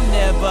top, I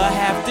never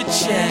have to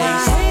change.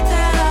 I hate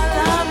that I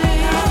love it.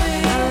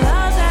 I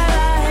love that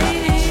I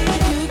hate it.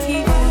 You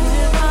keep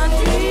feeding my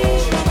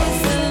dream. It's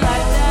the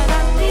life that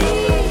I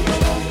need.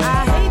 I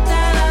hate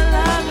that I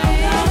love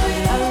it.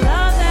 I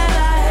love that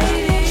I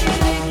hate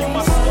it. You're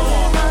my star.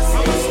 I'm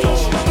a star.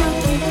 You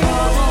keep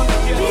calling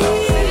me.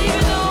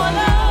 Even though I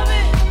love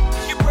it,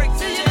 You break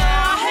so you know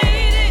I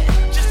hate it.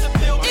 just to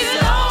build me Even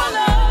though I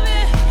love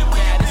it,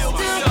 build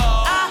me still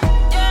up.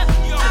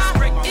 just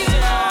break me Even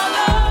though I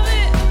love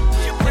it,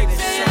 You break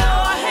so you know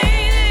I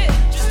hate it.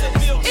 just to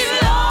build me Even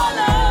though I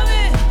love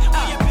it,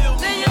 you build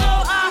then you know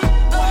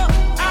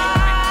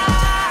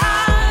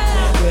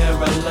When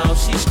we're alone,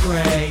 she's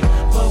great,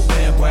 but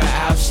when we're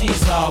out,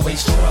 she's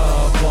always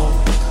trouble.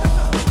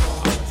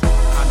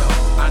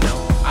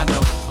 I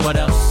know. What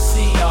else?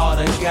 See all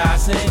the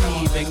guys and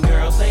even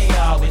girls, they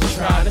always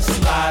try to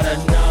slide a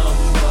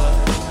number.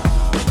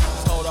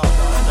 Hold on,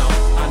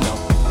 I know.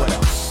 What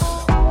else?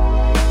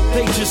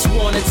 They just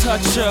wanna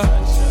touch her.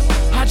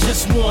 I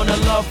just wanna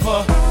love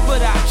her,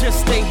 but I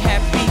just ain't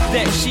happy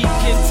that she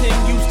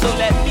continues to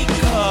let me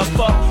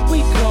cover. We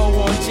go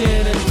on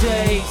dinner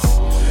dates,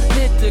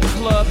 hit the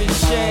club and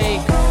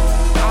shake.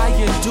 I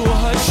adore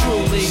her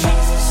truly.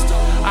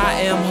 I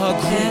am her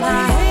and I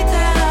groupie. hate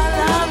that I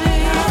love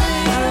it.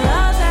 I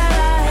love that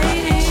I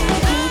hate it. You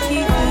keep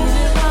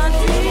feeding my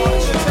dream.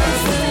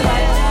 It's the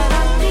life that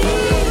I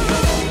need.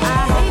 I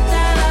hate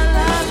that I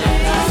love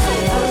it. I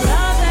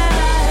love that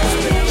I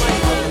hate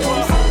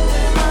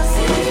it.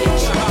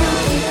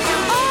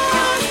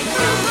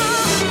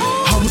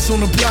 I was on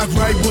the block,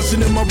 right?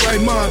 Wasn't in my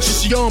right mind.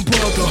 Just a young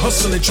brother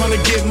hustling, trying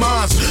to get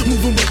mines.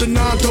 Moving with the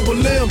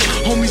 9-double-M.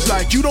 Homies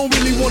like, you don't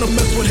really wanna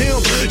mess with him.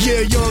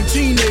 Yeah, young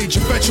teenage,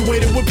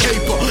 infatuated with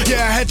paper.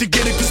 Yeah, I had to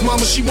get it cause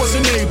mama, she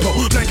wasn't able.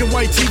 Black and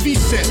white TV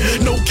set,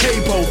 no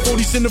cable.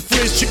 40s in the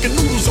fridge, chicken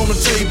noodles on the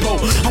table.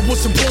 I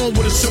wasn't born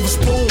with a silver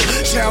spoon.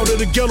 Child of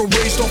the ghetto,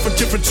 raised off a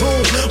different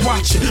tune.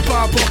 Watch it,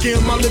 buy a bucket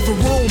in my living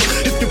room.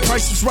 If the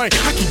price was right,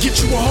 I could get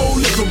you a whole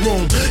living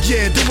room.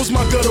 Yeah, that was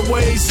my gutter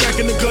ways. Back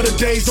in the gutter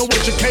days, no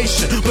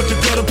education, but the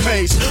gutter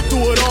pays.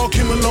 Through it all,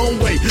 came a long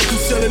way.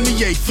 Through selling the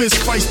 8, fist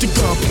fights to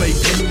gunplay.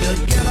 In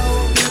the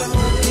ghetto.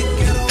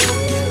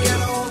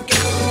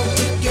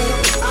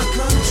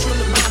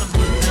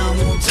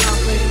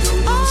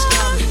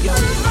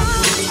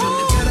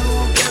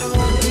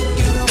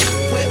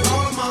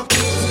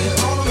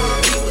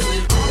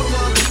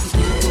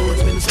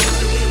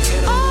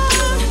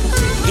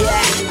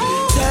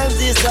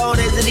 Cold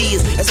as it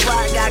is. That's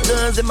why I got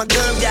guns and my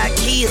gun got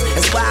keys.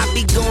 That's why I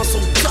be going so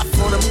tough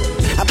on them.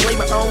 I play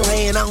my own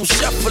hand, I don't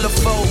shuffle the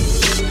foe.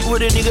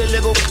 With a nigga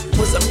let go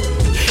with some.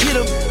 Hit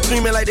them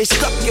screaming like they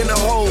stuck in a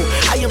hole.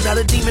 I am not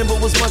a demon, but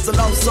was once a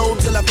lost soul.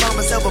 Till I found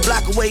myself a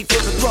block away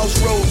from the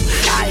crossroads.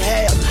 I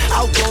have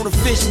outgrown a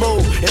fishbowl,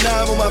 and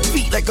now I'm on my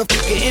feet like a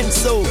fucking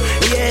insole.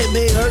 Yeah, it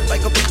may hurt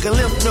like a fucking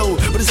lymph node,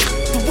 but it's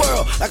through the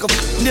world like a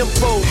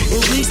nympho.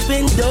 And we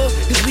spend dough,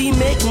 cause we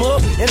make more.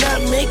 And I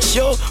make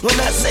sure when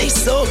I say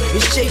so,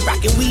 it's J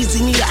Rock and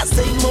Weezy, I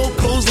say more.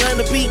 Clothesline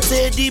the beat,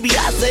 Ted DB,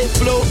 I say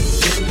flow.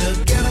 Get the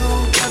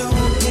ghetto, ghetto,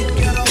 get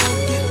ghetto,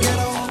 get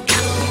ghetto,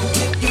 ghetto,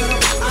 get ghetto.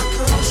 I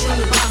come from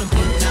the bottom,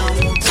 but now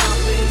I'm on top.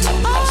 Ain't no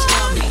lost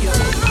down the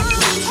earth. I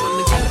come from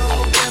the ghetto,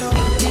 ghetto,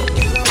 get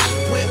ghetto.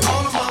 Where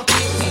all of my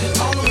people and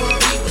all of my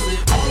people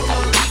and all of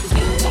my people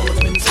get all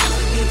up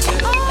inside. Get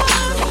ghetto,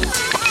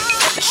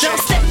 Don't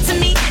step to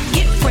me,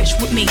 get fresh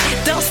with me.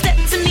 Don't step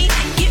to me,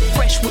 get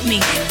fresh with me.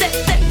 Step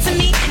to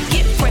me,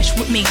 get fresh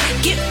with me.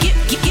 Get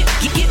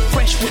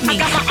fresh with me. I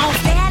got my own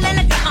style and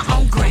I got my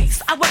own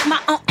grace. I work my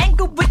own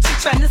angle, what you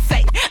trying to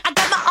say? I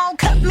got my own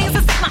cut means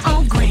I set my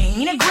own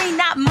green. And green,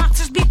 not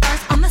monsters be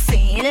first on the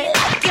scene.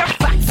 Like your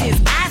foxes,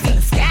 eyes in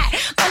the sky.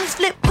 Money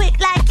flip quick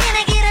like, can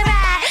I get a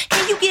ride?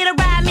 Can you get a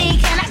ride me?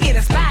 Can I get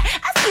a spot?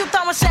 I see you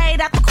throwing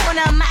shade out the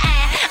corner of my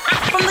eye.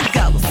 I'm from the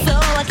go, so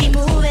I keep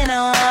moving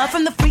on.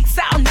 From the freaks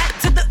out night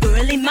to the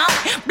early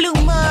morning. Blue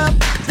mud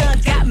done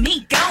got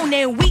me gone,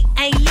 and we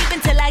ain't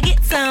leaving till I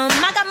get some.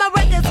 I got my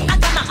records, I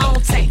got my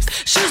own tapes.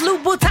 Shoes,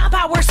 Louboutin,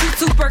 power suit,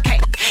 super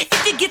cake.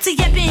 If you get to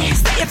yapping,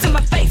 say it to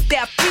my face.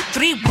 They're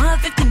 331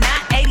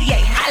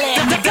 5988.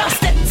 Holla. Don't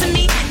step to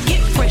me,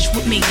 get fresh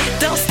with me.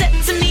 Don't step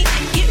to me,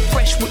 get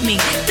fresh with me.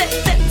 Step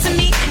to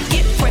me,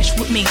 get fresh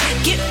with me.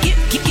 Get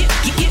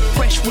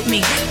fresh with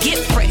me. Get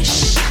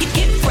fresh,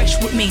 get fresh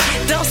with me.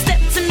 Don't step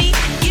to me,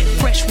 get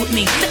fresh with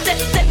me. Step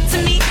to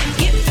me,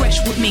 get fresh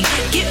with me.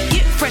 Get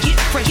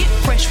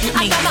fresh with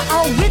me. I got my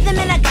own rhythm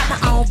and I got my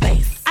own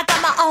bass. I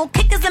got my own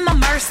kickers and my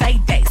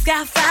Mercedes.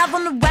 Got 5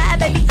 on the ride,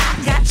 baby,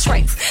 I got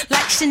traits.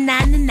 Like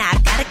Shania and I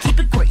gotta keep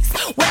it grease.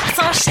 Wax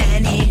on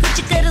shiny,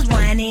 Gucci good as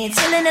whining.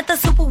 Chillin' at the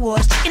Super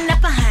Wars, checking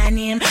up behind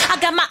him. I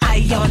got my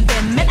eye on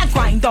them and I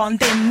grind on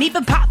them.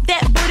 Even pop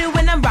that booty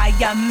when I'm right,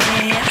 yeah,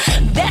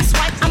 man. That's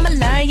right, I'ma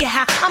learn you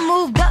how. I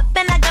moved up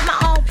and I got my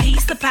own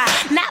piece of pie.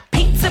 Not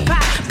pizza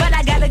pie, but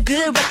I got a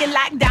good record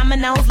like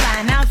Domino's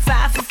line out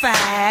 5 for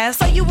 5.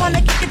 So you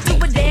wanna kick it to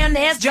a damn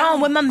ass John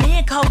with my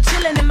man coat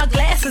chillin' and my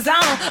glasses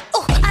on.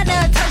 Ooh, I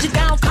done told you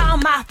don't call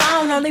my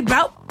phone, only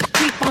broke.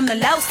 Creep on the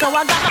low, so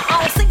I got my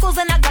own singles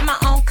and I got my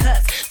own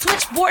cuts.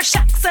 Switchboard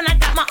shocks and I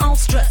got my own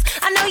struts.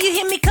 I know you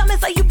hear me coming,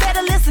 so you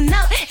better listen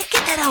up and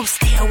get that old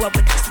stale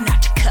rubber dusting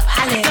out your cup.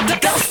 Holla at me.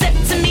 Don't step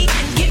to me,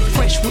 get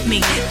fresh with me.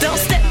 Don't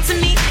step to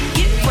me,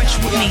 get fresh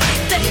with me.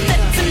 Step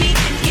to me,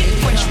 get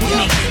fresh with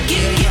me.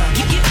 Get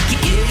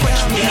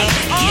fresh with me.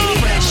 Get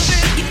fresh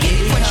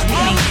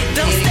with me.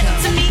 Don't step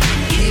to me,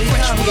 get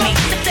fresh with me.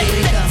 Step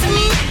to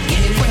me,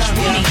 get fresh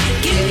with me.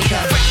 Get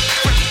fresh.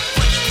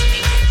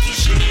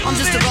 I'm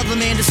just a brother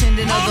man,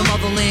 descendant of the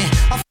motherland.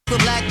 I f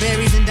with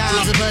blackberries and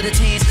dimes of butter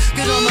tans.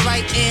 Good on my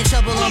right hand,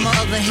 trouble on my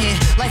other hand.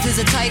 Life is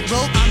a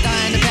tightrope, I'm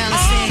dying to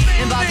balance in.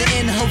 And by the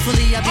end,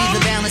 hopefully I'll be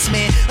the balance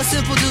man. A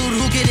simple dude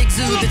who can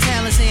exude the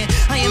talents in.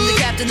 I am the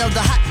captain of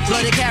the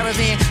hot-blooded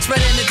caravan,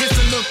 spreading a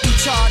different look through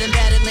charred and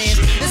battered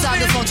lands. Inside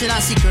the function,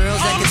 I see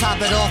girls that can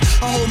top it off.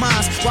 I hold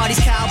minds while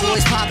these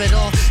cowboys pop it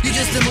off. You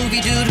just a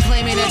movie dude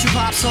claiming that you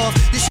pop soft.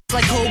 This shit's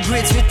like cold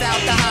grits without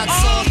the hot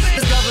sauce.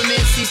 This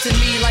government seems to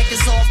me like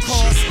it's off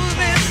course.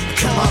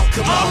 Come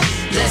on,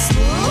 let's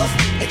move.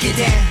 Get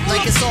down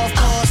like it's off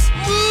course.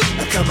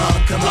 Come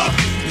on,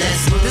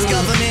 let's move. This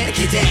government,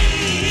 get down.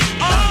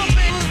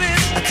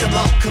 Come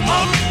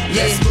on,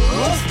 let's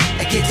move.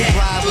 Get down.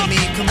 Ride with me,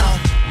 come on.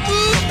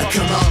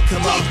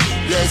 Come on,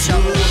 let's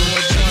move.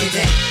 Get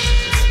down.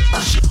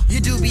 Your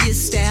dubious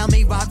style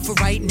may rock for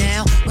right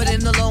now, but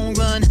in the long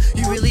run,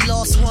 you really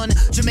lost one.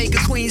 Jamaica,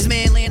 Queens,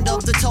 man, land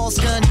of the toss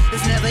gun.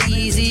 It's never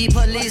easy,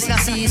 police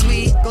not seize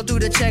we. Go through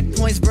the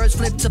checkpoints, birds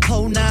flip to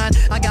pole 9.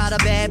 I got a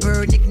bad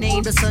bird,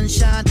 nicknamed the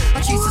sunshine. I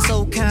treat her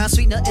so kind,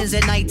 sweet nothings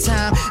at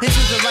nighttime.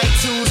 Into the right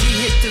tools, we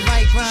hit the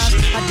right rhymes.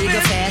 I dig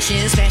a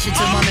fashion, smash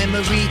into my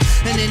memory.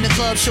 And in the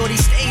club, shorty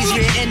stays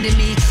rear ending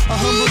me. A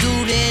humble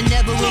dude and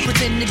never will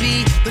pretend to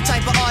be the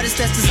type of artist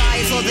that's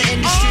desired for the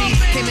industry.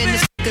 Came in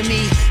this of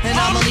me, and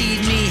I'ma leave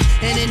me.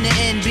 And in the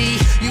end,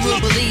 you will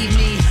believe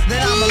me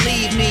that I'ma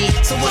leave me.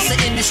 So what's the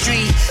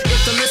industry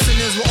if the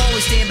listeners will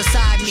always stand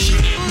beside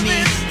me?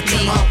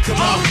 Come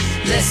on,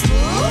 let's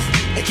move.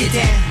 Get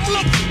down.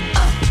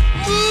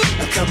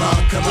 Come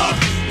on,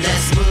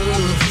 let's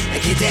move.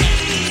 Get down.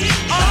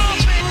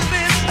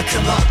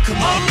 Come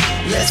on,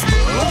 let's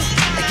move.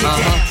 Get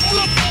down.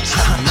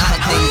 Not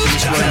a thing for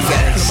this world,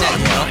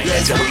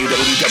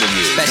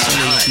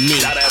 especially me.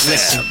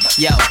 Listen,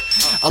 yo.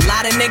 A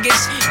lot of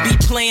niggas be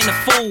playing the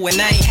fool, and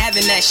I ain't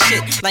having that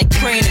shit like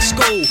praying in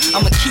school.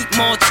 I'ma keep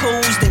more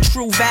tools than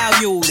true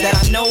values that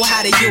I know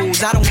how to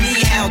use. I don't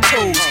need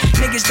how-tos.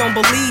 Niggas don't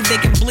believe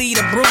they can bleed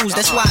or bruise.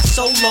 That's why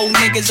solo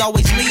niggas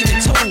always leaving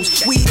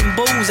tools. Weed and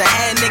booze, I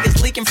had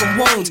niggas leaking from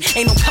wounds.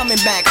 Ain't no coming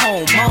back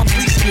home. Mom,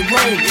 please your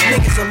room.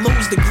 Niggas will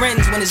lose the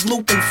grins when it's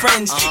looping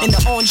friends. In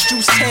the orange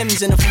juice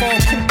Timbs and the phone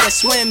coupe that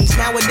swims.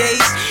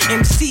 Nowadays,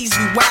 MCs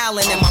be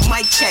wildin' and my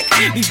mic check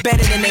be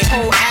better than their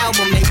whole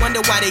album. They wonder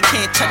why they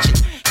can't touch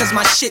it. cause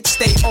my shit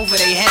stay over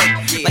their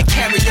head. Like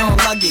carry-on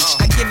luggage.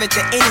 I give it to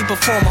any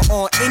performer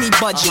on any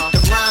budget. The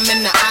rhyme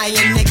and the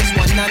iron niggas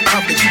want none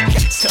of it. You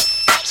get to.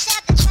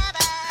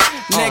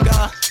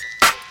 Nigga.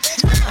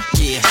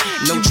 Yeah,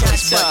 no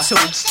choice but to.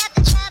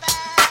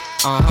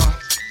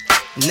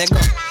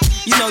 Nigga,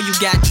 you know you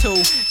got to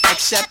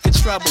accept the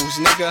troubles,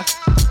 nigga.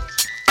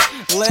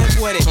 Live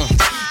with it.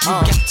 You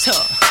got to.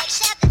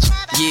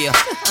 Yeah.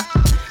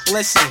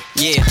 Listen,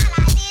 yeah.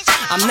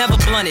 I'm never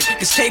blunted,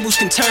 cause tables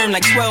can turn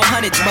like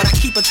 1200s. But I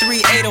keep a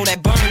 380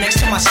 that burn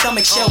next to my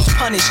stomach. Shells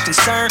punished,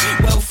 concerned,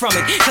 well from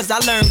it. Cause I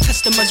learn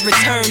customers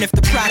return if the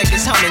product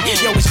is humming.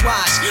 Yo, it's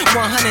wise,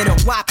 100 a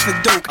whop for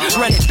Duke.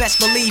 Run it, best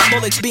believe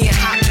bullets being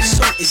hot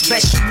pursuit. It's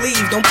best you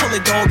leave, don't pull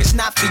it, dog, it's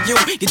not for you.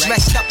 Get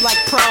dressed up like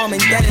prom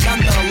and get it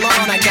under a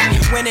lawn. I got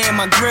winter in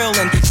my grill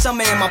and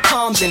summer in my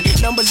palms. And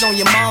numbers on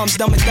your moms,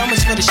 dumb and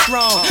dumbers for the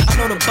strong. I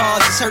know the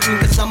bars is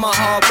hurting cause I'm a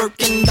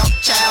hard-working dog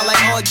child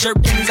like hard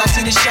jerkins. I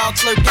see the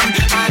sharks lurking.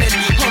 Honest,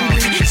 hungry,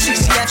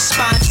 CCF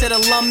sponsor the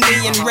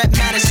alumni and rep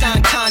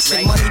Madison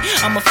constant money.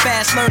 I'm a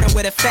fast learner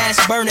with a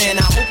fast burner, and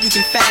I hope you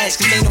can fast,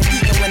 cause ain't no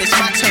eating when it's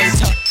my turn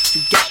to.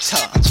 You get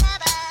tough,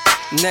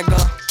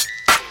 nigga.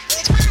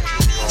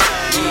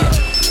 Yeah.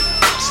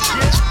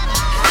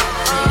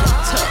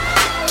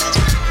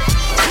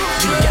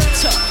 You get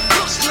tough.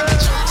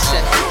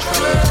 Set the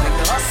trouble,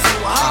 nigga.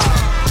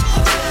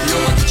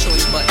 No other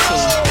choice but to.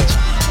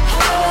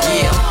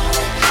 Yeah.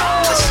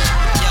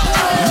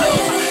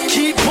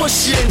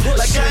 Pushing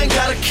like I ain't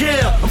gotta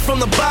care. I'm from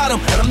the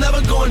bottom and I'm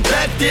never going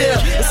back there.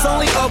 It's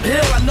only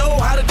uphill, I know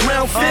how the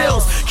ground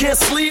feels. Can't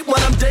sleep when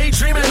I'm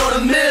daydreaming on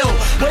a mill.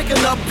 Waking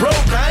up broke,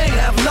 I ain't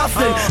have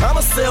nothing. I'ma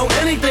sell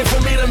anything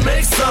for me to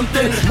make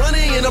something.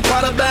 Money in a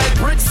pot of bag,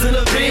 bricks in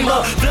a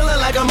Beamer. Feeling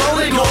like I'm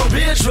only gonna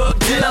be a drug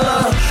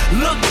dealer.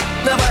 Look,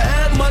 never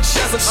had much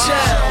as a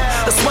child.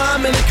 That's why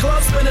I'm in the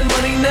club spending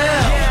money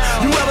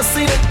now. You ever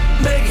seen it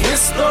make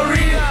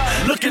history?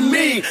 Look at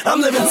me, I'm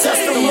living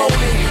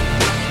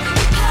testimony.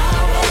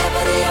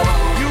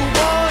 You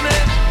want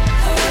it.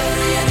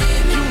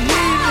 You need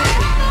it.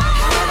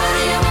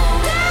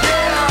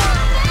 Yeah.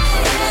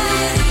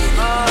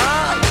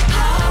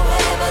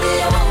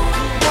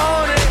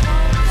 Want it.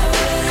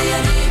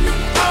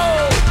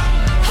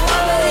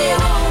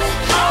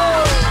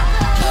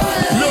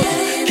 Look,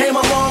 came a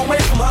long way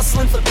from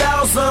hustling for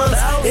thousands.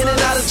 In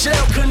and out of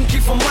jail, couldn't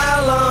keep from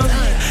wildin'.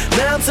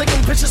 Now I'm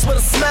taking pictures with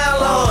a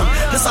smile on.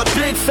 This how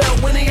big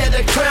felt when he had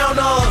that crown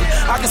on.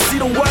 I can see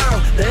the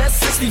world, the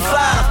S65.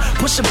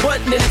 Push a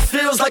button and it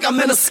feels like I'm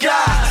in the sky.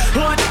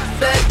 Hood,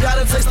 that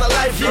gotta taste my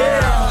life,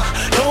 yeah.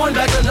 Going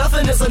back to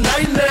nothing is a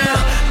nightmare.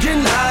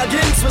 Getting high,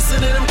 getting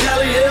twisted in them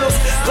Cali hills.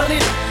 Funny,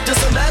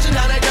 just imagine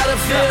how that gotta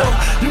feel.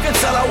 You can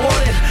tell I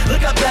want it,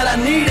 look how bad I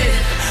need it.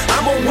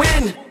 I'ma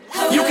win,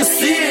 you can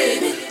see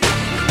it.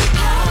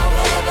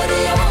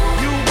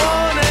 You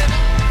want it.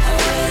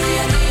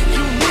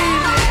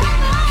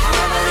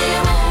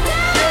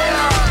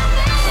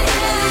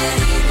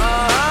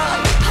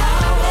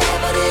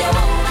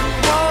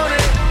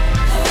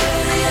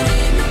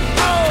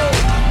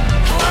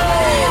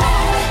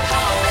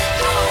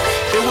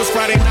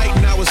 Friday night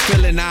and I was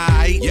feeling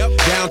aight. Yep.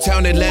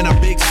 Downtown Atlanta,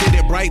 big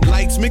city, bright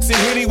lights. Mixing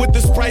Henny with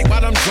the Sprite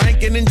while I'm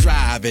drinking and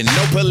driving.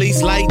 No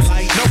police lights,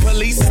 no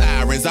police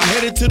sirens. I'm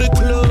headed to the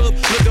club,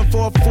 looking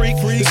for a freak.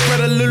 Spread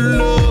a little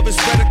love and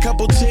spread a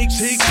couple cheeks.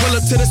 Pull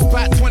up to the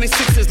spot,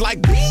 26 is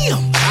like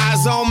bam.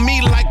 Eyes on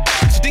me like,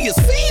 do you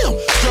see him?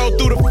 Strolled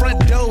through the front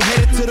door,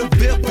 headed to the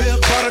VIP.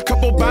 Bought a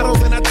couple bottles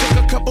and I took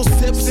a couple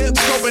sips.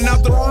 Scoping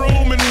out the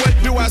room and what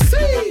do I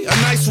see? A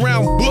nice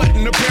round butt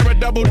and a pair of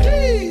double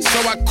D's. So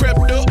I crept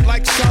up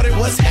like shawty,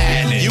 what's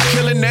happening? You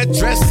killing that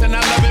dress and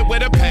I love it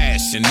with a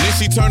passion. Then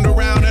she turned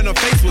around and her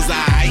face was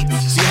aight.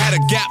 She had a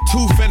gap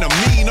tooth and a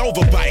mean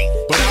overbite.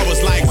 But I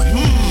was like,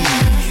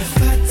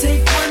 If I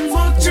take one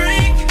more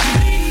drink,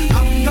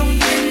 I'm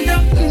gonna end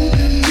up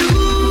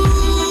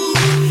you.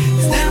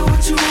 Is that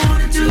what you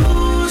wanna do,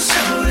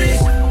 shorty?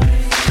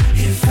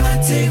 If I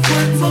take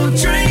one more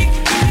drink,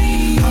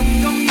 I'm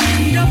gonna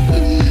end up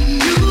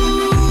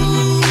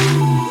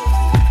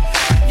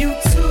you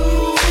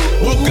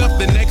too. woke up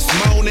the next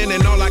morning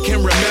and all I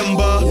can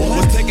remember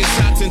was taking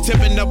shots and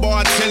tipping the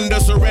bartender.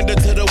 Surrender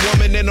to the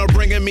woman and her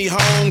bringing me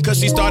home, cause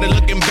she started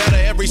looking better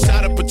every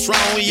shot of Patron.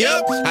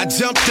 Yep, I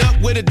jumped up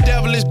with a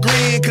devilish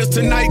grin, cause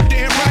tonight,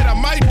 damn right, I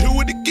might do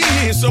it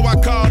again. So I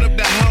called up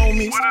the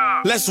homies.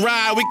 Let's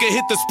ride, we can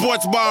hit the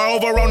sports bar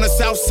over on the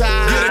south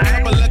side. Get a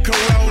couple of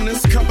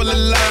Coronas, couple of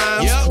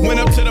limes. Went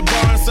up to the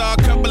bar and saw a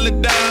couple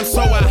of dimes.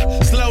 So I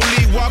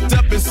slowly walked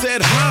up and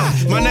said, hi,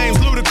 my name's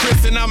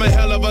Ludacris and I'm a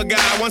hell of a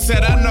guy. One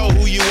said, I know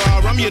who you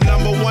are, I'm your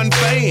 #1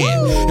 fan.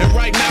 And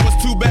right now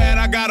it's too bad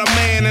I got a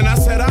man. And I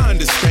said, I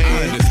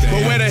understand.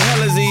 But where the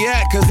hell is he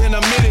at? Cause in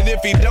a minute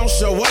if he don't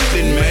show up,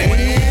 then man,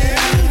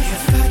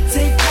 If I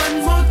take one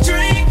more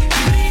drink,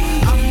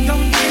 I'm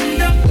gonna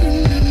end up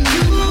you.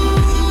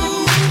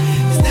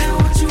 Is that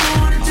what you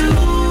wanna do,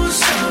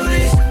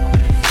 shorty?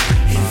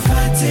 If I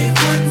take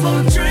one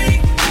more drink,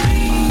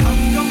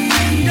 I'm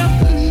gonna end up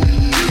you.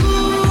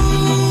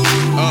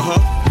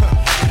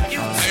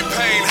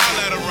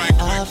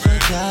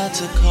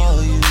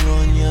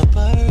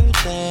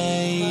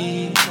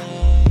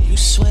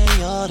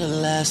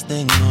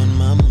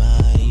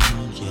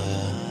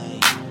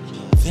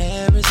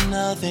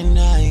 nothing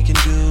I can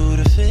do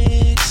to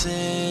fix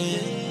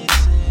it.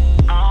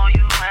 All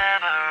you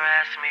ever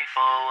asked me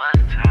for was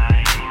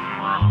time.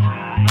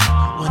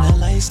 When the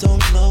lights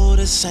don't glow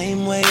the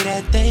same way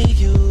that they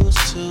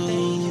used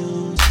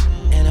to,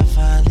 and I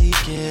finally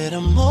get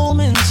a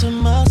moment to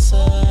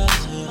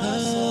myself,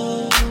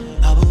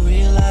 I will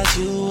realize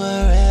you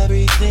were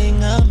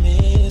everything I'm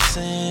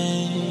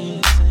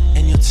missing.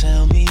 And you'll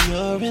tell me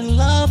you're in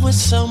love with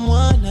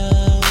someone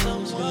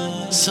else.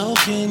 So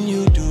can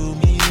you do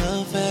me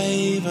a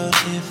favor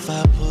if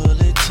I pull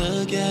it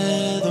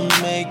together?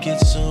 Make it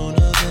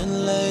sooner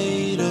than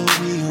later.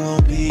 We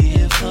won't be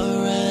here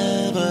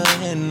forever.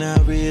 And I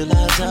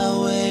realize I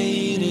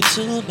waited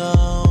too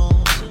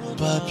long.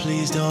 But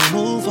please don't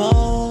move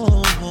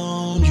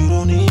on. You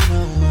don't need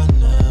no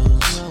one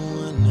else.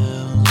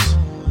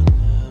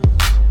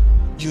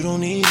 You don't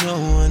need no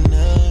one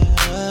else.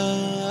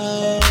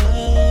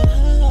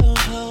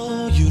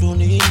 You don't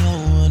need no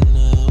one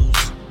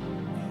else.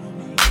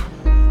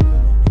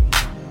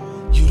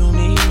 You don't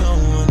need no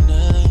one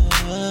else.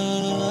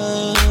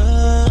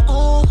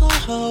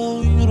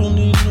 You don't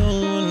need no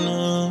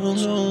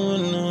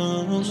one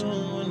else.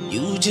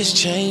 You just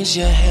changed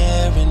your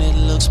hair and it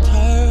looks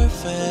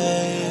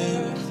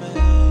perfect.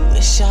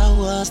 Wish I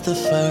was the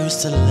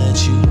first to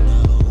let you know.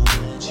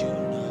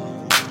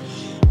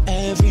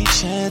 Every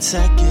chance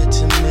I get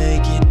to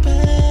make it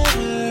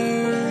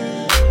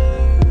better,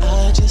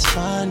 I just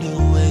find a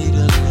way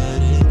to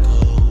let it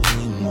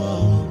go.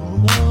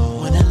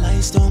 When the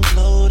lights don't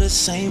glow the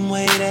same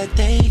way that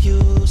they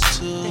used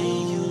to,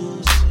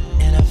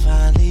 and I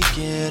finally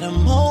get a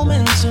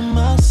moment to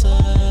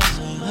myself,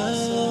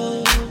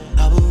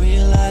 I will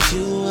realize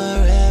you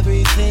were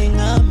everything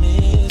I'm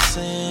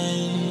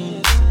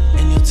missing.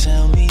 And you'll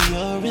tell me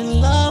you're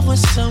in love with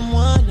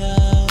someone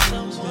else.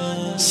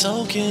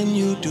 So can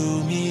you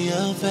do me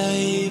a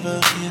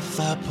favor if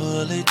I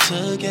pull it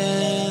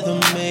together?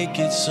 Make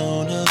it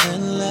sooner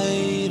than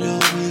later.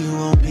 We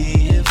won't be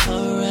here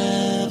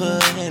forever.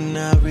 And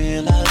I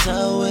realize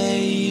I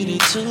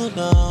waited too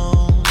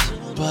long.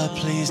 But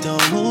please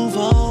don't move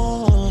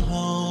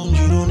on.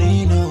 You don't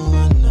need no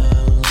one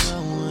else.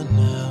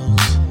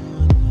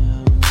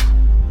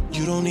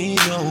 You don't need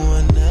no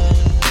one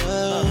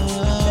else.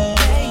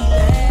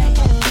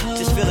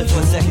 Just feel it for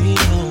a second.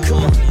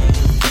 Come on.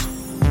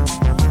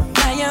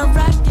 Now you're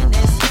rocking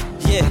this.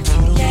 Yeah.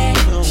 Come on.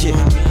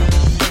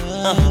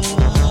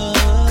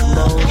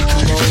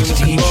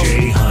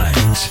 DJ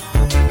Hunt.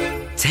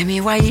 Tell me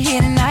why you're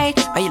here tonight.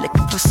 Are you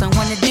looking for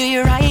someone to do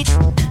you right?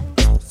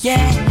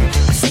 Yeah,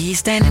 I see you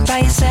standing by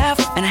yourself,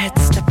 and I had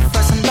to step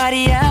before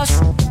somebody else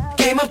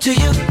came up to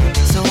you.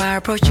 So I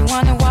approached you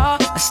on the wall.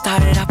 I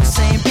started off by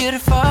saying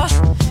beautiful,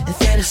 and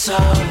then I saw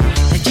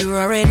that you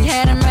already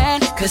had a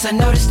man, cause I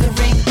noticed the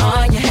ring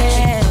on your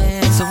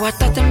hand. So I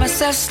thought to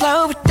myself,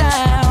 slow it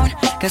down,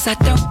 cause I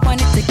don't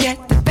want it to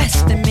get the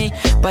best of me.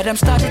 But I'm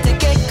starting to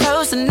get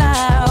closer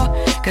now,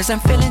 cause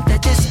I'm feeling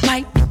that this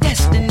might be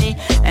destiny.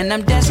 And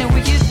I'm dancing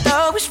with you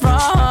though it's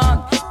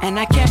wrong, and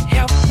I can't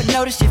help but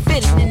notice you're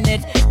feeling in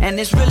it. And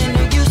it's really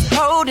no use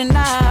holding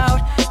out,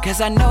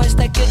 cause I know it's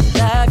that good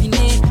love you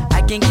need.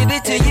 I can give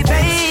it to you,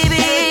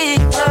 baby.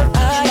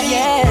 Oh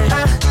yeah,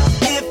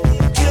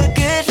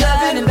 good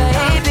loving,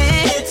 baby.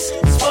 It's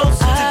supposed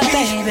to be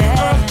baby.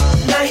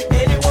 Night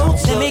and it won't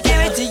stop. Let me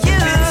give it to you.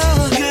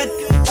 Good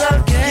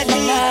love, good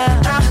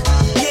love.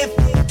 Give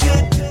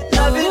good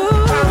loving.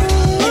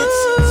 It's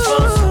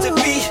supposed to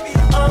be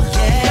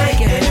night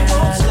and it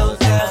won't slow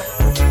down.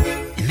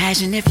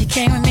 Imagine if you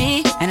came with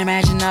me, and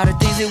imagine all the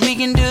things that we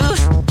can do.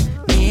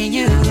 Me and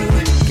you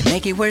can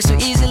make it work so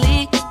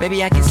easily.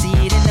 Baby, I can see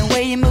it in the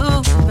way you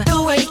move.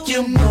 The way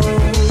you move,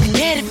 I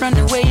get it from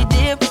the way you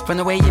dip, from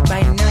the way you're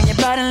biting on your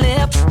bottom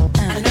lip.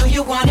 I know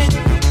you want it,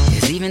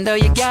 cause even though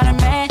you got a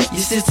man, you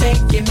still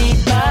taking me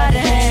by the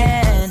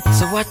hand.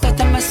 So I thought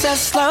to myself,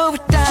 slow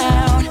it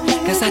down,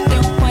 cause I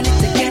don't want it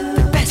to get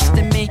the best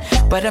of me.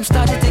 But I'm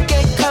starting to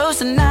get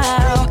closer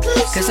now,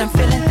 cause I'm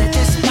feeling that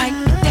this might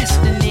be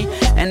destiny.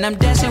 And I'm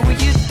dancing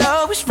with you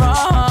though it's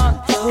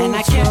wrong, and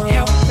I can't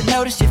help but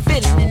notice you're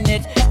feeling in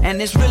it. And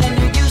it's really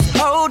no use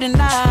holding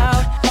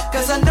out,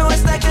 cause I know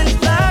it's that good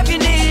love you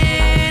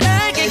need.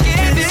 I can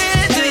give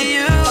it to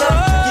you.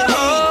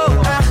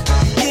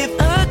 Give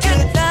a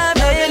good love,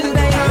 baby.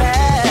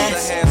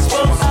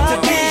 I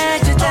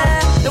can't you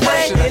tell the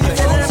way I'm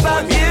feeling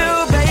about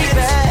you,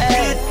 baby.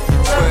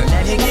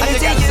 Let me give it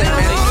to you.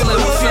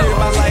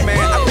 My life, man.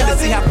 I really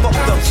see how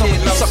fucked up some of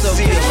these suckers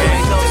is,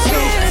 man.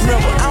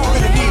 Remember, I don't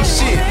really need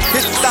shit.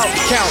 This is without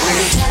count,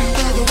 nigga.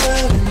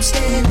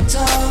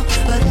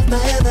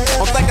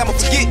 Don't think I'ma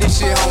forget this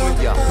shit, homie.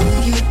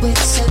 Will you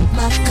accept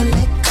my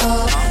collect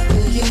call?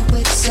 Will you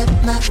accept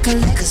my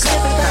collect? Cause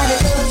everybody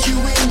loves you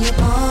when you're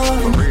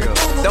born.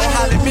 Don't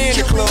holler at me in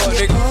the club,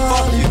 nigga.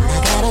 Fuck you. I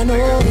gotta know,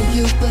 will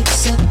you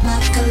accept my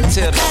collection?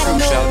 Tell the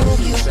truth, Will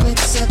you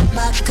accept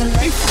my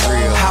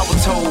collection? I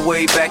was told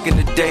way back in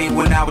the day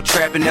when I was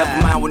trapping,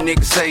 never mind what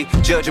niggas say,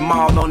 judge them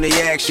all on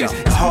their actions.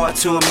 It's hard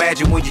to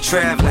imagine when you're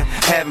traveling,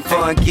 having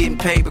fun, getting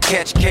paid, but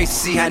catch a case to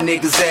see how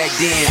niggas act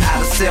then.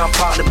 Out of cell,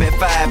 partner, bet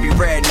 5 be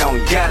ratting on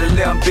you. Got a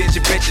little bitch,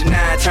 you bet your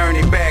 9, turn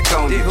it back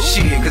on you.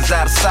 Shit, cause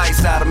out of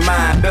sight, out of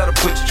mind, better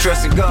put your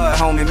trust in God,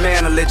 homie,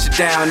 man, I'll let you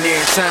down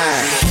every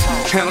time.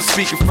 And I'm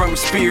speaking from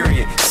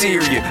experience,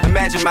 serious.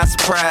 Imagine my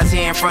surprise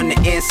hearing from the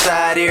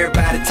inside,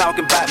 everybody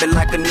talking about me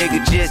like a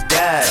nigga just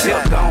died.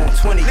 Still gone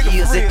 20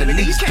 years at the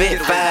least, bet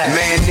 5.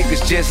 Man,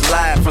 niggas just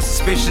lied from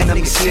suspicion of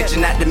me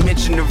snitching, not to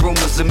mention the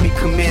rumors of me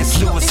committing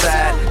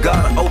suicide.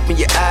 Gotta open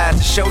your eyes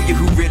to show you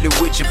who really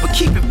with you, but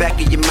keep it back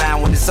in your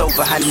mind when it's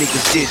over how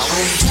niggas ditch you.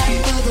 On top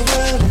of the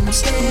world and I'm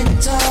standing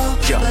tall.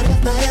 But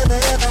if I ever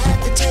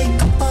have to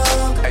take a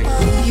fall,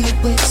 will you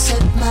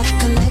accept my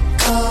collect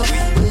call?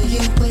 Will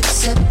you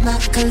accept my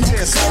collect?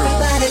 'Cause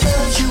everybody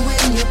loves you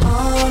when you're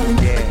ballin',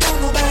 but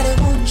don't nobody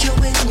want you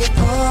when you're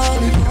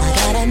ballin'. I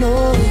gotta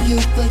know you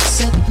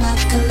accept my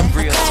collect.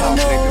 I gotta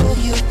know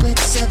you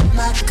accept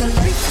my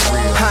collect.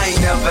 I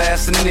ain't never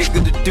asked a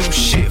nigga to do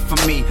shit for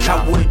me.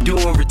 I wouldn't do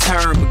in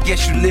return, but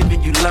guess you live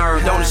and you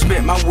learn. Don't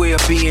expect my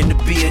well-being to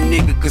be a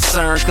nigga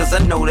concerned, cause I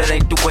know that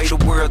ain't the way the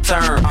world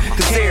turn.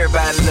 Cause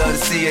everybody love to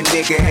see a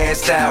nigga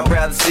ass out,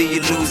 rather see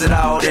you lose it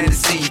all than to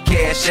see you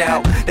cash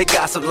out. They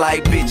gossip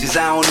like bitches,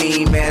 I don't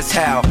even ask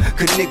how,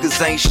 cause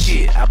niggas ain't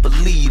shit, I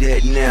believe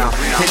that now.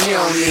 And it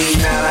don't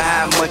even matter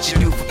how much you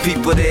do for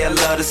people, they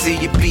love to see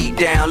you beat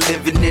down,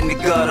 living in the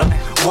gutter.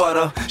 What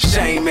a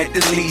shame at the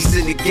least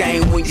in the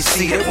game when you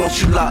see they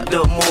want you locked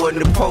up more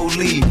than the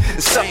police.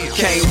 And some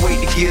can't wait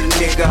to get a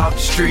nigga off the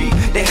street.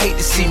 They hate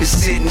to see me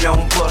sitting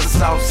on butter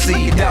soft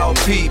seed. Dog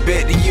P,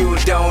 bet to you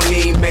it don't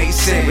even make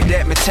sense, but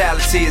that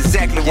mentality is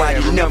exactly why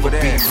you never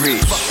be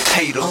rich.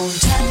 Hater. On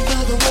top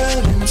of the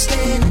world and I'm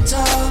standing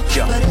tall.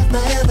 But if I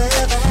ever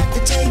have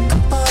to take a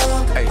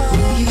fall,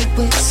 will you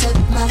accept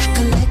my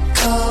collect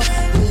call?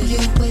 Will you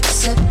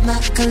accept my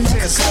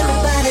collect? 'Cause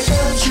everybody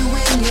loves you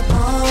when you're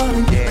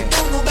ballin', but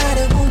don't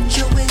nobody want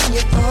you when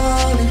you're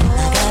ballin'.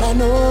 I gotta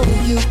know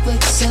you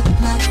accept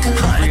my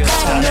collect.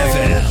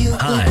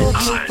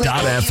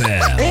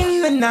 Hunt.fm.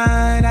 In the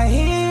night I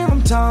hear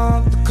him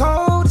talk, the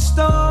coldest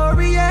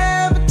story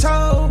ever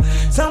told.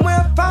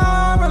 Somewhere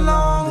far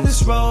along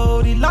this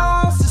road he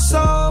lost his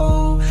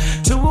soul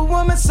to a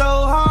woman so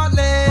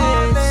heartless.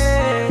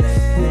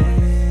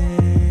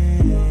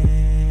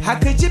 How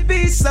could you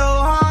be so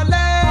heartless?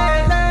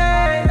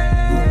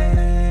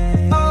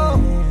 Oh,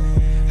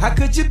 how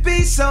could you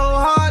be so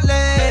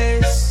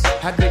heartless?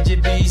 How could you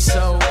be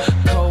so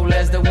cold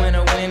as the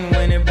winter wind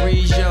when it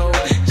breeze, yo?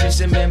 Just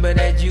remember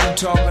that you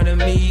talking to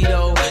me,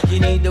 though. You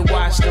need to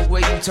watch the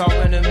way you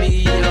talking to me,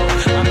 yo.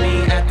 I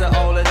mean, after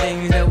all the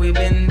things that we've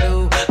been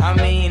through, I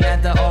mean,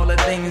 after all the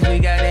things we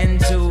got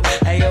into.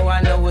 Hey, yo,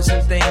 I know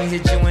some things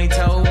that you ain't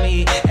told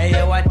me. Hey,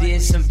 yo, I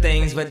did some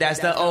things, but that's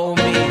the old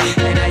me.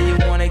 And now you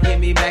wanna get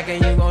me back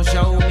and you gon'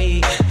 show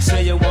me. So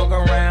you walk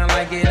around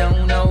like you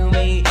don't know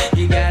me.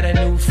 You got a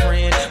new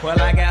friend, well,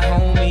 I got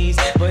homies.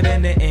 But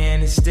in the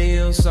end, it's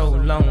still so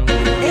lonely.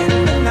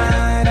 In the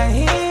night I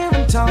hear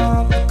him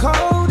talk, the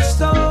coldest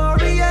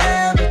story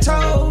ever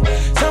told.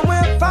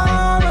 Somewhere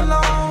far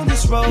along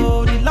this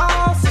road he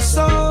lost his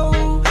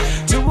soul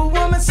to a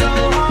woman so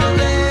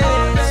heartless.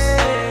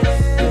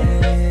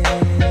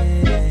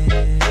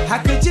 How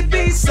could you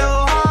be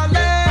so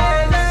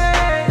heartless?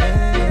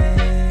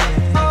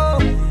 Oh,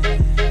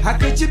 how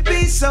could you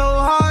be so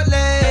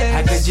heartless?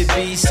 How could you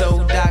be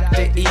so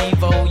Dr.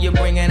 Evil? You're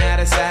bringing out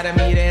a side of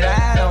me that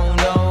I don't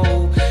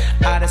know.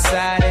 I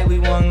decided we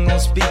wasn't gonna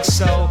speak,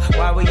 so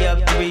why we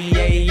up 3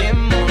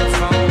 a.m. on the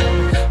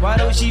phone? Why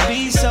don't she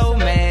be so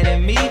mad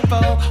at me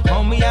for?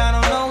 Homie, I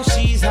don't know,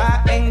 she's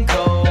hot and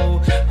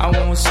cold. I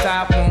won't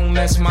stop, won't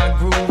mess my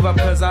groove up,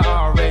 cause I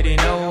already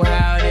know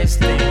how this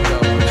thing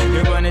goes.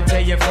 You're gonna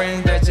tell your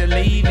friends that you're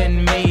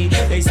leaving me.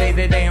 They say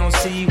that they don't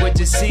see what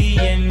you see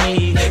in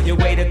me. You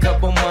wait a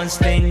couple months,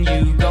 then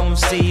you gon'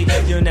 see.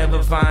 You'll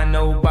never find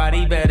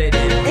nobody better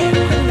than me. In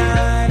the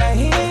night I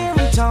hear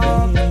him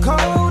talk, the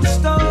coldest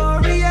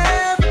story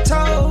ever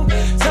told.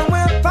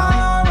 Somewhere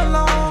far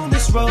along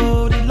this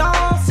road he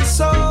lost his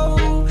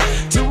soul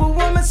to a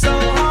woman so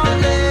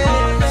heartless.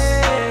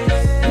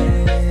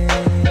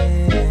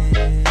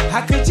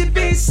 How could you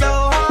be so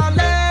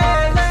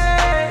heartless?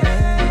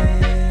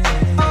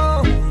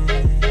 Oh,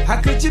 how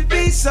could you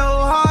be so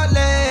heartless?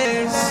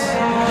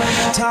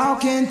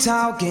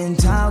 Talking,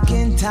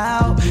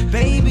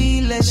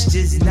 baby, let's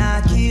just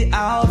knock it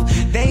off.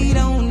 They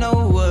don't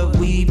know what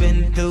we've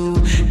been through.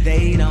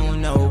 They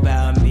don't know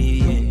about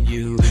me and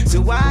you.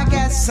 So I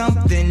got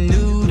something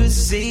new to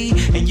see,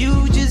 and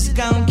you just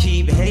gon'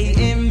 keep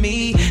hating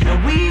me,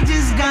 and we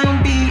just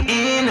gon' be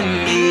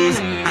enemies.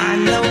 I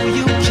know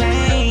you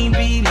can't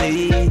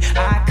believe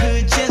I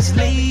could just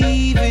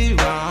leave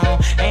it wrong,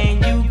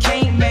 and you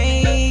can't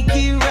make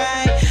it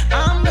right.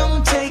 I'm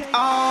gon' take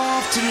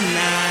off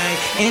tonight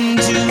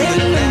into the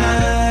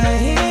night. I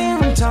hear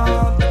him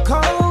talk, the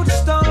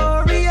coldest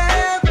story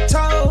ever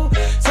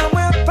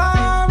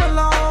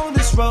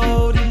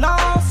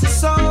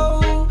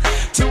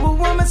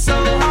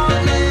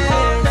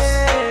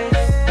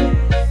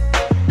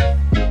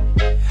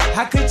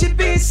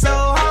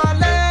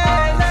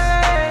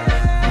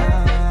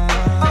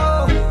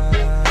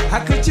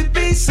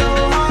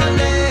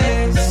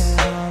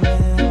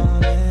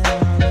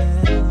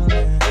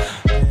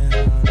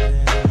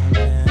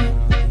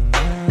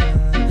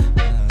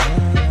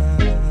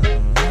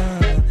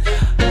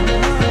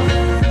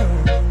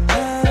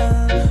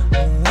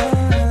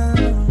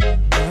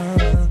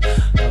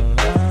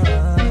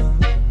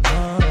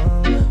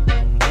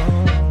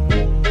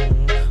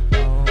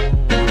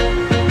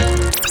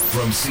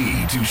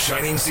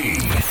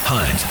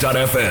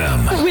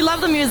Hunt.fm. We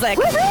love the music.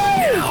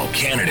 Now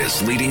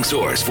Canada's leading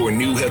source for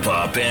new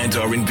hip-hop and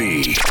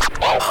R&B.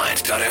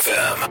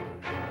 Hunt.fm.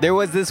 There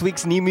was this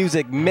week's new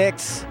music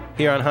mix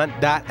here on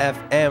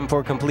Hunt.fm. For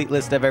a complete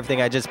list of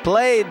everything I just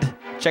played,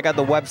 check out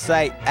the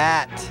website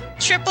at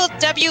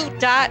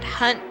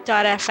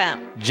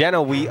www.hunt.fm.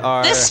 Jenna, we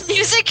are... This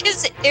music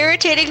is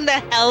irritating the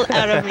hell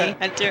out of me,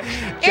 Hunter.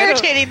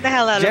 Irritating the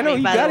hell out of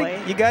me, by the way.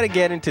 You gotta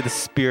get into the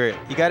spirit.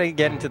 You gotta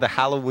get into the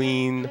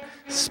Halloween,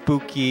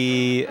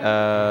 spooky,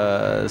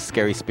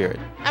 scary spirit.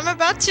 I'm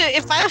about to,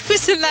 if I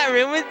was in that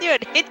room with you,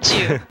 I'd hit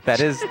you.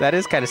 That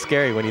is kind of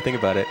scary when you think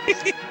about it.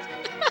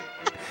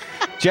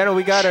 Jenna,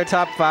 we got our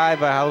top 5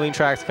 Halloween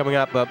tracks coming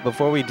up, but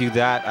before we do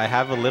that, I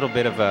have a little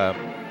bit of a,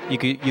 you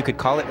could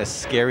call it a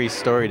scary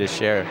story to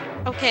share.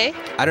 Okay.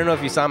 I don't know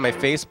if you saw my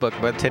Facebook,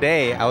 but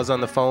today I was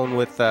on the phone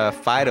with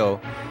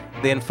Fido.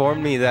 They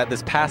informed me that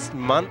this past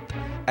month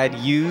I'd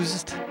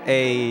used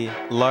a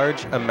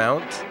large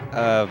amount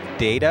of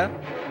data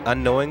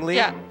unknowingly.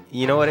 Yeah.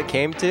 You know what it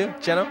came to,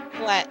 Jenna?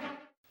 What?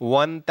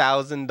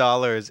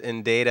 $1,000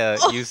 in data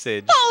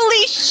usage.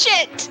 Holy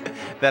shit!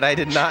 That I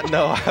did not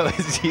know I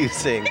was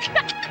using.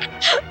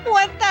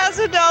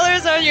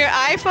 $1,000 on your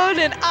iPhone,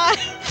 and I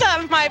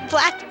thought my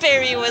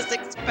BlackBerry was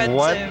expensive.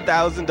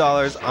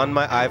 $1,000 on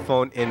my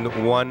iPhone in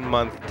 1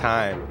 month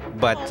time.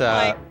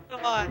 But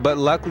but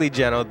luckily,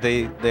 Jenna,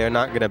 they are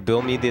not gonna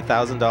bill me the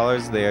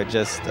 $1,000. They are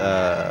just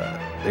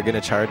they're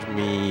gonna charge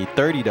me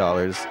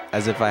 $30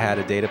 as if I had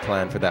a data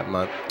plan for that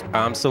month.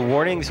 So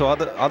warning to all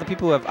the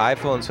people who have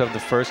iPhones, who have the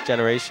first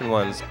generation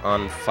ones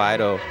on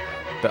Fido,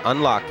 the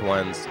unlocked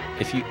ones,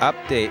 if you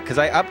update, because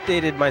I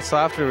updated my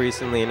software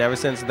recently, and ever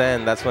since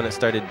then, that's when it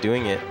started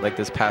doing it, like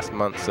this past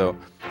month. So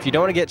if you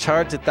don't want to get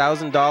charged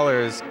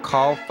 $1,000,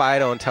 call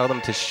Fido and tell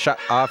them to shut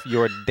off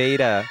your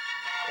data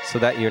so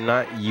that you're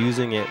not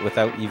using it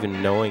without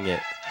even knowing it.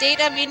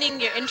 Data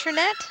meaning your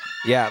internet?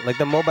 Yeah, like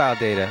the mobile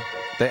data,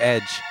 the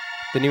Edge.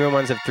 The newer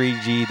ones have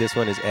 3G, this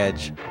one is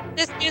Edge.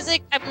 This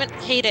music, I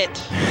hate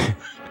it.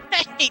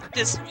 I hate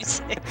this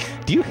music.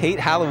 Do you hate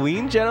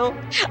Halloween, Jenna?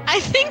 I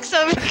think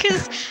so,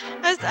 because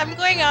I'm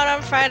going out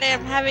on Friday.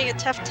 I'm having a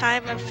tough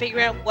time. I'm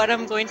figuring out what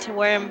I'm going to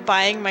wear and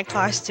buying my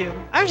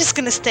costume. I'm just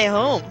going to stay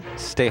home.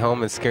 Stay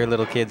home and scare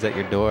little kids at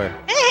your door.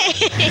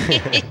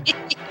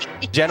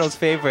 Jenna's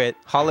favorite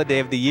holiday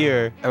of the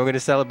year, and we're going to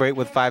celebrate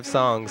with 5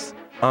 songs.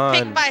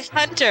 Picked by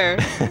Hunter.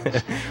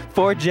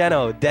 For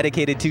Jenna,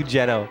 dedicated to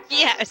Jenna.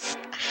 Yes.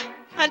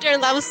 Hunter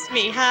loves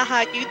me.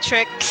 Haha, you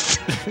tricks.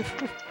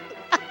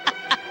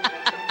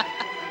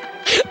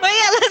 But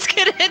yeah, let's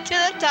get into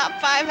the top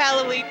 5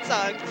 Halloween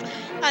songs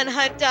on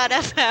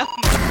Hunt.fm.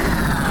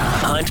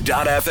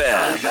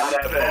 Hunt.fm.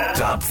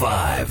 Top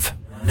 5.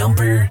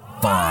 Number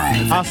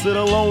 5. I sit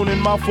alone in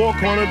my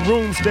 4-cornered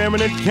room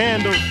staring at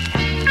candles.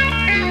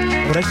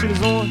 Oh, that shit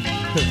is on?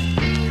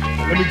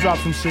 Let me drop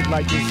some shit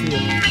like this here.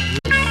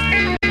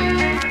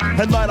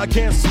 At night I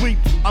can't sleep,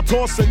 I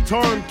toss and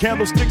turn.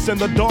 Candlesticks in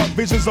the dark,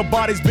 visions of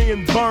bodies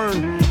being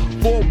burned.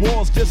 4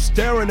 walls just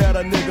staring at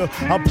a nigga.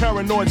 I'm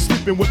paranoid,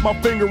 sleeping with my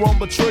finger on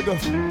the trigger.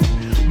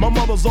 My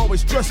mother's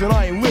always stressing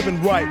I ain't living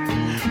right,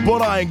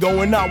 but I ain't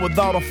going out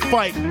without a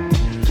fight.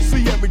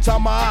 See, every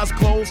time my eyes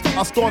close,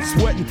 I start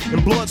sweating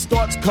and blood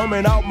starts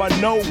coming out my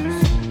nose.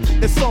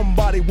 It's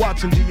somebody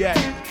watching the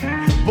act,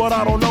 but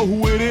I don't know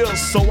who it is,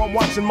 so I'm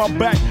watching my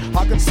back.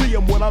 I can see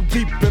him when I'm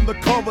deep in the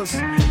covers.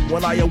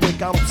 When I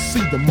awake, I don't see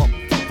the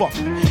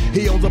motherfucker.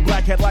 He owns a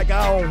black hat like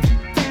I own,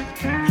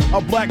 a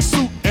black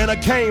suit and a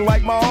cane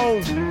like my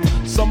own.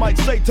 Some might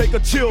say take a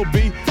chill,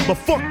 B, but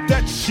fuck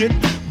that shit.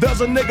 There's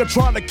a nigga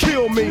trying to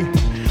kill me.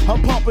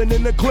 I'm popping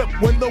in the clip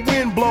when the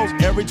wind blows.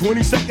 Every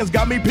 20 seconds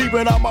got me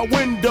peeping out my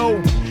window.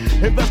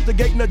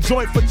 Investigating the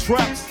joint for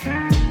traps.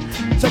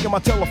 Checking my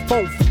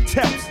telephone for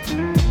taps.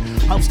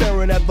 I'm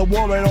staring at the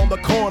woman on the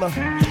corner.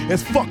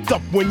 It's fucked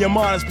up when your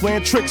mind is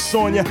playing tricks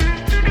on you.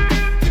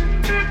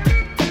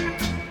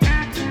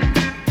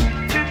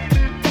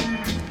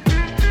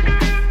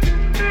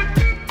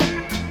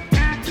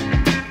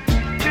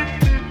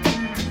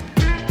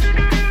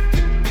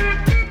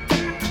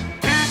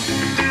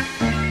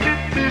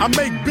 I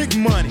make big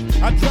money,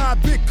 I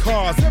drive big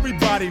cars,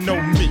 everybody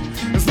know me.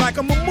 It's like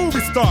I'm a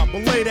movie star,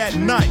 but late at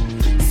night,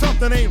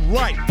 something ain't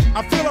right.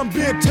 I feel I'm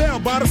being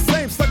tailed by the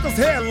same sucker's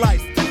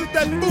headlights. Is it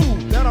that fool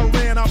that I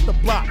ran off the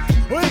block?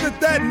 Or is it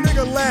that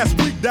nigga last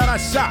week that I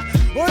shot?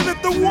 Or is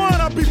it the one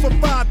I beat for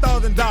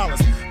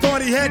 $5,000?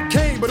 Thought he had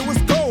cane, but it was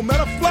gold, not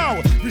a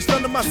flower. Reached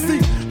under my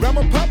seat, grabbed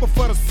my papa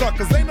for the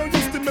suckers. Ain't no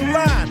use to me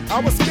lying, I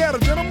was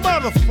scared than a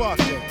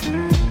motherfucker.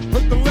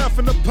 Put the left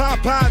in the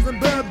Popeyes and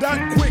bail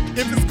down quick.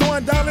 If it's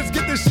going down, let's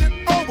get this shit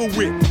over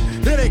with.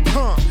 Here they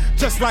come,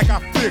 just like I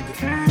figured.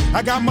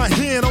 I got my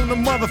hand on the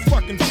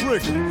motherfucking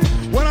trigger.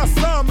 When I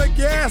saw him, make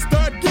your ass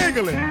start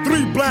giggling.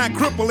 3 blind,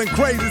 crippling,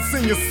 crazy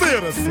senior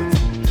citizens.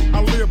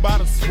 I live by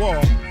the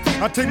swamp.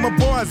 I take my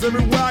boys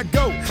everywhere I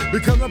go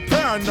because I'm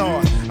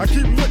paranoid. I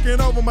keep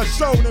looking over my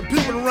shoulder and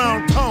peeping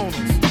around corners.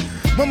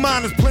 My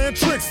mind is playing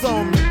tricks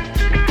on me.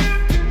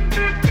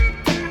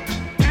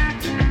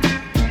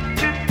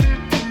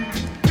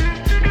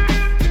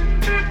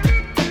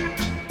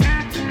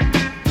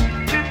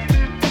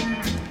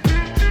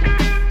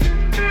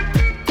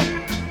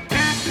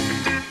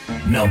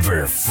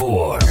 Number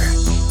 4.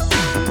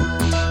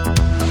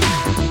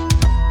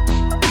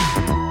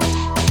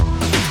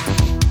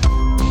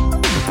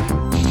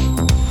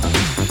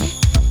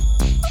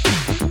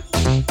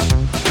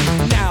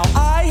 Now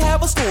I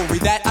have a story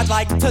that I'd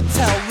like to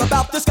tell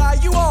about this guy.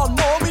 You all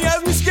know me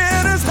as me scared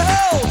as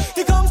hell.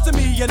 He comes to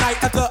me at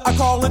night after I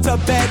crawl into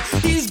bed.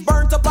 He's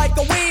burnt up like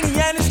a weenie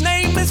and his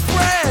name is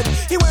Fred.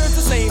 He wears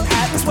the same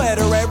hat and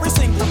sweater every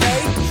single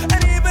day.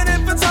 And even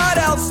if it's hot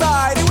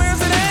outside, he wears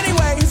it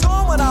anyway. He's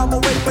gone when I'm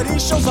awake, but he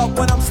shows up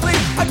when I'm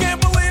asleep. I can't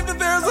believe that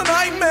there's a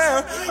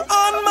nightmare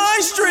on my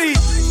street.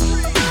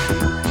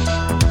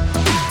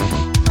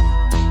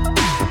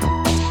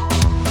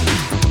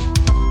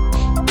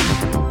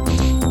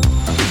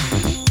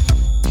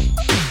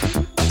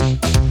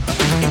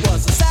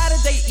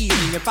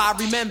 If I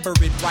remember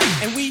it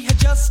right, and we had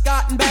just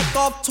gotten back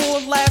off tour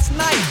last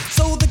night.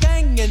 So the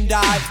gang and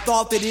I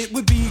thought that it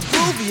would be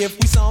groovy if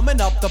we summon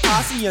up the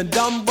posse and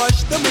dumb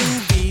rush the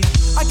movies.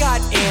 I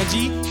got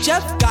Angie,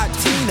 Jeff got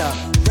Tina,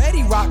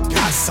 Reddy Rock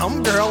got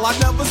some girl I've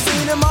never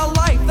seen in my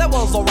life. That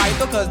was alright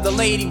because the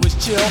lady was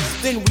chill.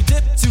 Then we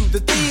dipped to the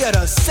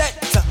theater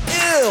set to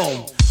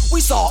Ill. We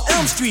saw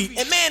Elm Street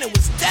and man, it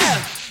was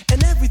death.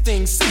 And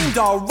everything seemed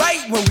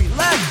alright when we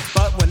left.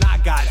 But when I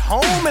got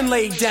home and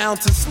laid down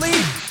to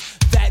sleep,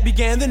 that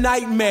began the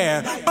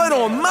nightmare, but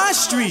on my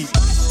street.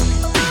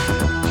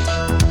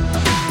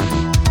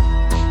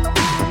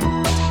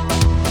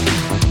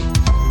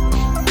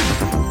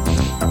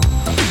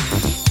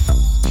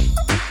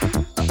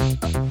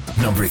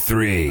 Number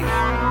 3.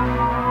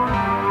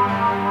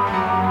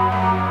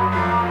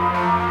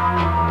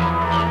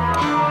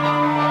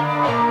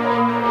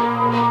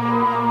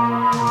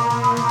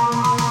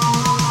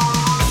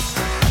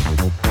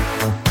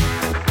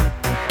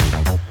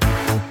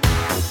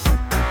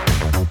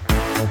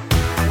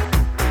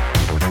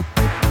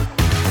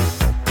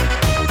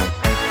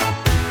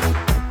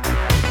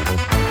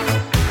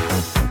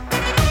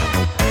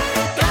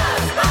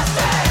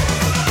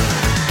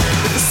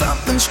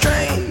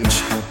 Strange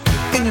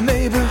in your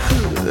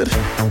neighborhood,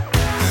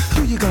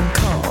 who you gonna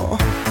call?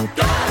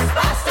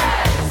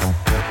 Ghostbusters!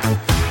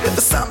 If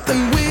there's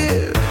something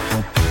weird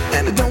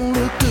and it don't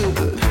look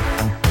good,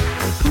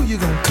 who you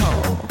gonna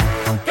call?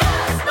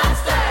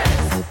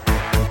 Ghostbusters!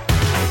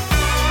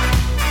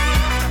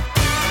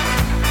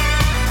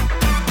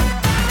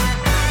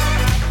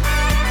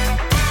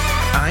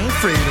 I ain't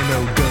afraid of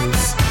no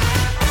ghosts.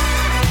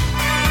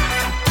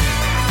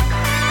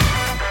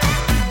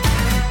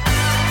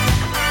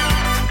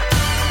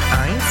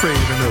 Afraid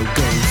of no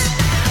ghosts.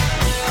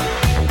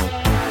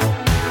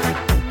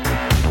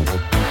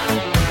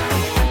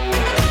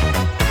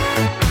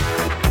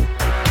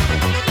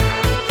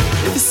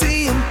 If you're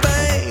seeing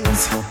things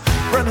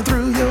running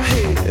through your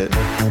head,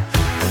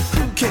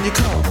 who can you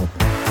call?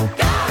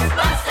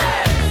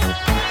 Ghostbusters!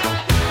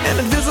 An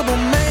invisible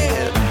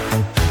man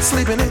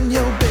sleeping in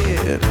your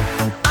bed.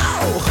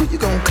 Oh, who you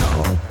gonna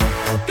call?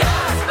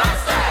 Ghostbusters!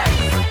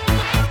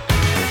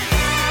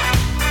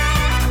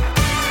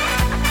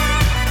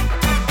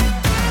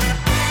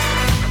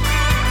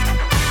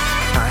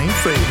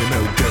 Afraid of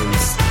no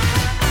ghosts.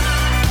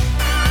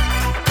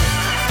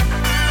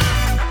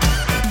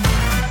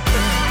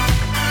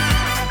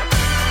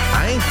 I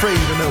ain't afraid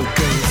of no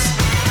ghosts.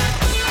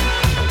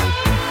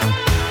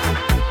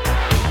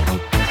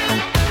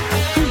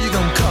 Who you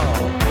gonna call?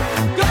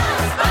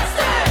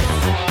 Ghostbusters!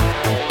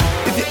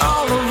 If you're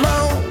all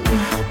alone,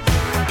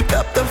 pick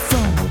up the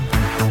phone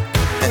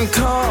and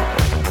call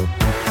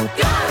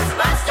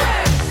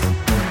Ghostbusters!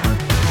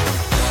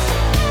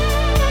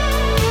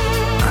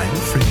 I ain't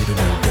afraid of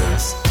no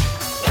ghosts.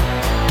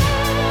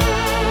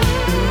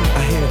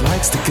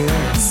 Likes the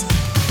girls.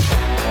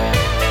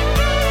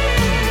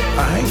 I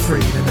ain't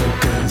afraid of no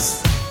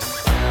ghosts.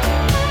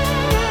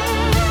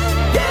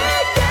 Yeah,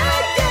 yeah,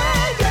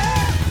 yeah,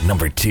 yeah.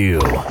 Number 2.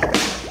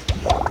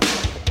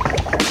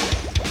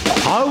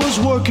 I was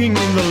working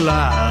in the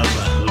lab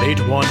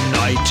late one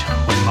night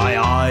when my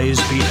eyes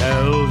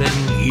beheld an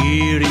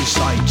eerie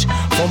sight.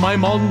 For my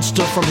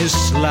monster from his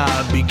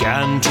slab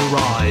began to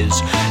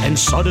rise, and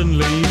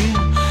suddenly,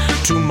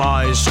 to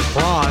my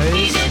surprise,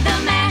 He did the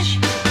mash.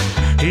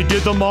 He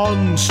did the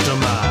monster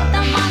mash.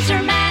 The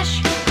monster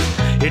mash.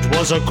 It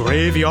was a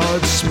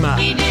graveyard smash.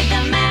 He did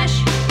the mash.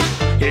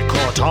 It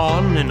caught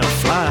on in a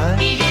flash.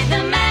 He did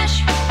the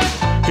mash.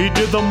 He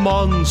did the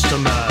monster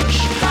mash.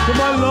 From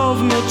my love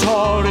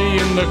Natari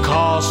in the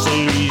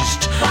castle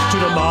east to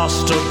the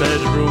master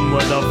bedroom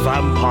where the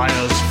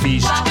vampires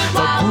feast.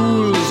 The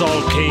ghouls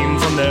all came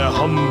from their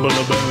humble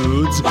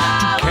abodes to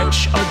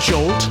catch a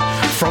jolt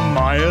from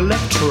my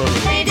electrode.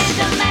 They did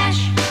the mash.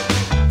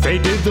 They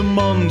did the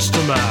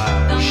monster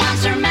mash. The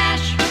monster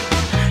mash.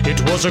 It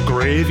was a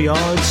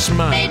graveyard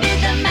smash. They did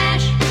the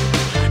mash.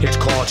 It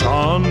caught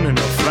on in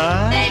a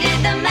flash. They did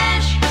the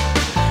mash.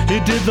 He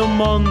did the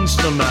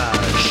monster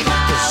mash.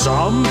 The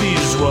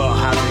zombies were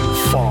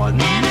having fun.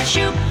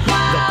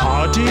 The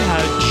party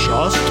had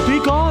just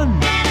begun.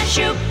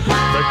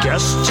 The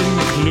guests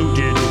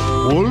included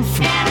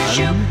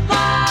Wolfman,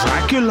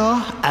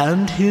 Dracula,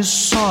 and his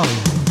son.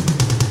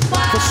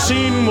 The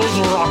scene was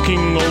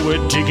rocking, oh,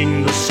 we're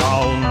digging the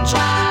sounds.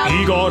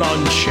 Igor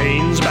on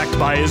chains, backed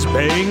by his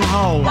baying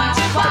hounds.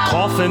 The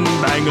coffin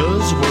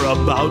bangers were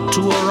about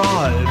to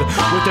arrive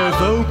with their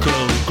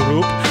vocal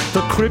group,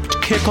 the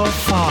Crypt Kicker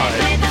Five. They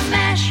played the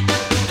mash.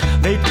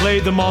 They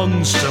played the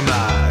Monster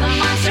Mash. The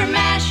Monster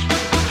Mash.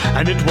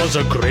 And it was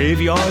a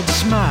graveyard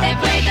smash. They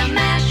played the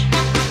mash.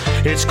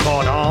 It's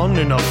caught on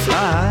in a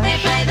flash. They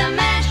played the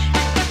mash.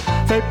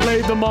 They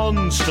played the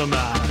Monster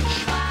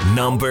Mash.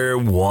 Number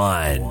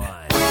 1.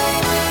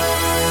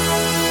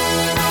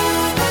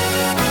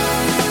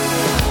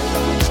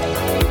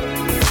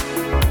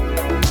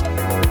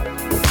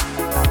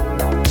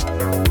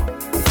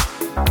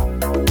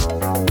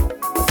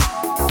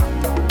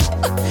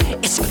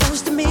 It's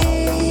close to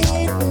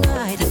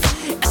midnight.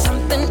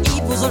 Something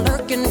evil's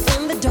lurking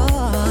in the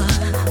dark.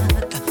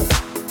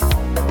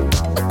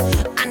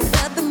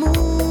 Under the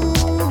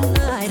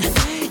moonlight,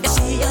 you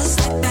see a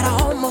sight that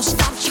almost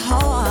stops your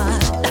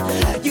heart.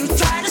 You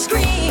try to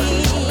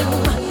scream,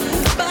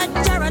 but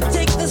terror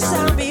takes the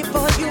sound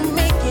before you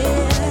make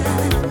it.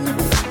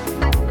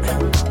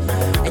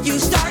 And you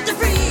start to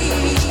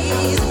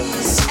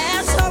freeze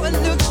as someone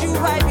looks you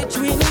right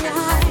between the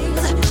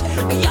eyes.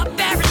 You're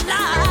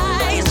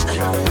paralyzed,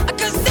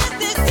 'cause this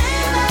is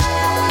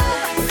daylight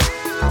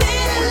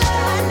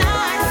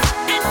night,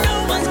 and no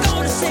one's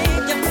gonna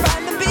save you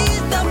from the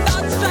beast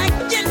about to strike.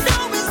 You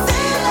know it's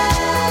daylight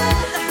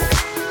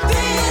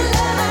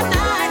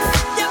night.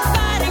 You're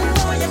fighting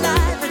for your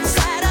life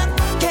inside a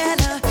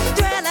killer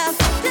thriller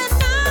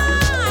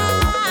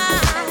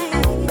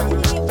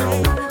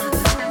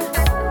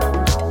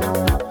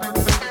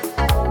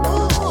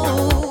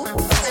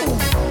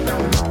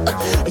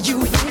You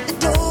hear the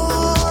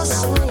door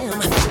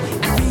slam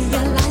and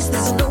realize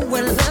there's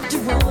nowhere left to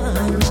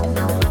run.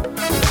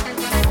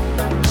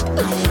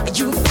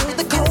 You feel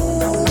the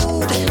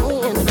cold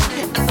hand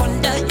and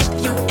wonder if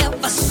you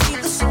ever see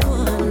the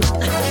sun.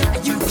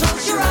 You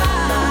close your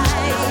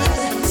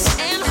eyes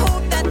and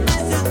hope that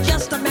this is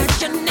just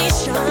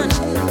imagination.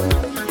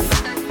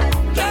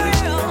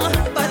 Girl,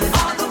 but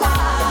all the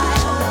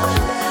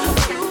while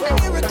you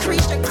hear a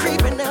creature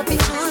creeping up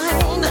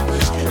behind.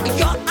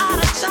 You're out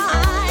of time.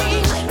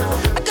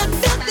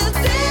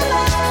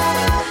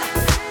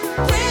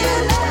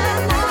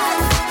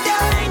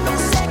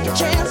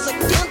 Chance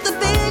against the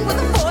thing with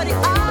the 40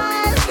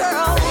 eyes,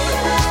 girl.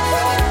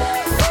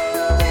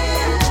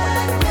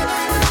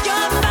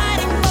 You're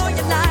fighting for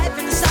your life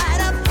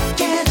inside of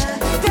killer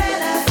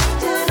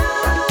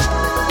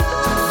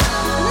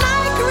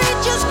night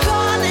creatures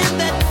calling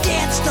the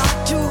dead start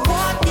to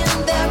walk in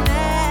their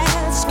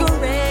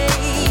masquerade.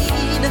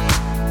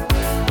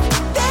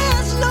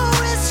 There's no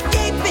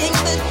escaping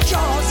the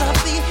jaws of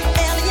the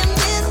alien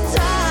this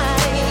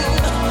time.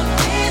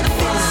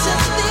 This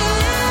is the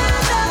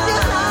end of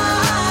your life.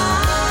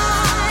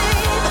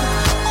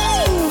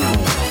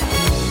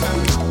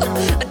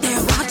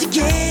 They're out to get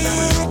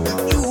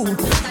you.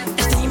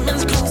 There's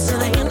demons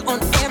closing in on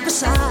every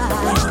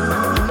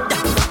side.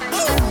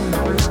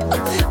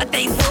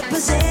 They will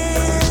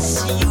possess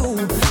you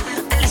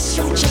unless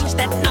you change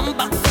that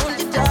number on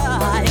your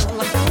dial.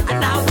 And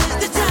now is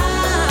the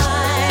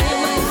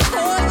time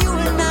for you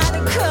and I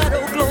to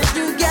cuddle close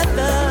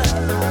together.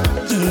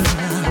 Yeah.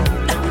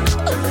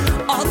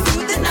 All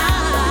through the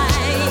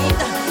night,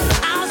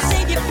 I'll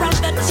save you from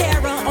the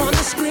terror on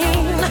the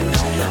screen.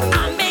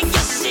 I'll make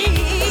you see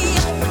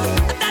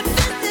that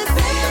this is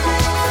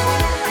daylight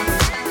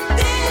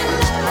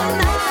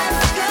night,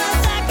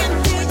 'cause I can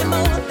feel you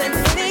more than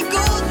any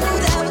goes through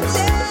that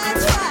dead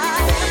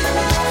trial.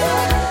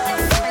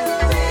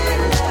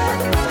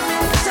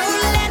 So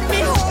let me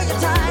hold you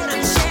tight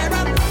and share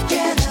up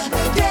together,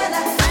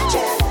 together,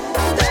 together.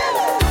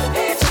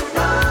 It's a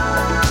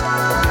night,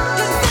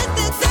 'cause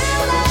this is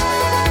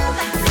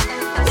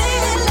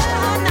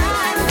daylight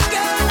night,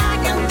 girl. I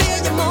can feel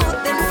you more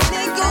than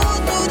any goes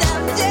through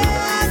that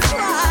dead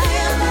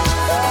trial.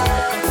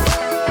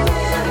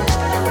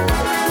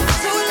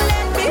 So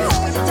let me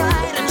hold you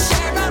tight and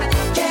share up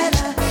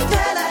together,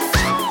 together.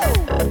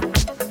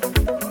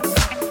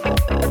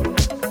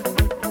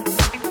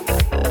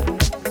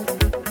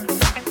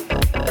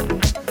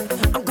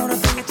 I'm gonna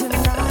bring it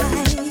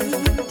tonight.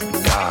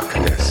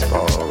 Darkness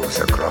falls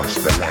across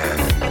the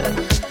land.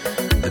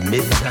 The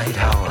midnight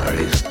hour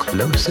is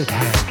close at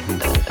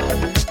hand.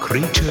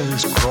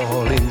 Creatures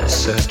crawl in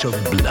search of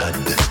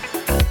blood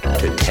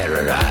to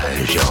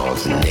terrorize your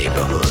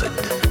neighborhood.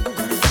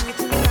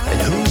 And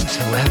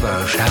whosoever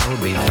shall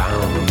be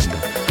found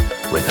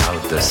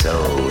without the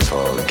soul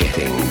for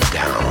getting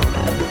down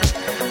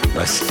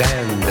must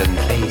stand and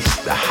face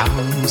the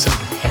hounds of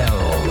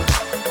hell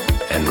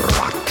and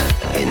rot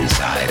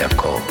inside a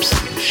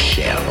corpse's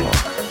shell.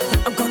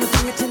 I'm gonna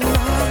bring it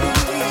tonight.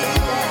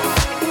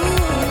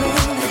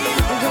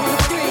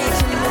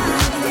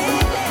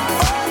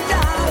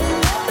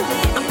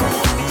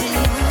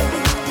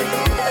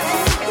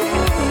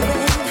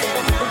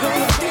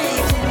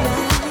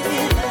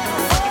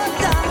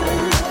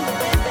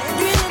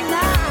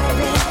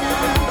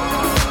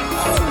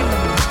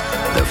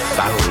 The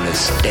foulest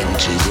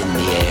stench is in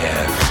the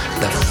air,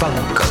 the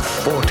funk of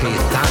 40,000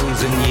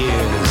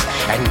 years,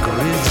 and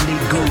grisly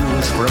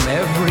ghouls from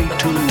every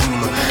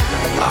tomb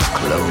are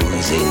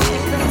closing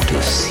in to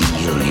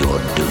seal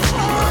your doom.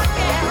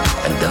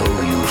 And though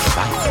you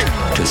fight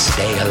to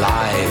stay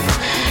alive,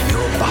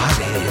 your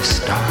body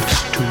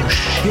starts to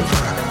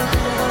shiver,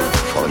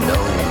 for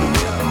no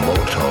mere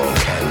mortal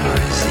can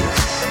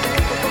resist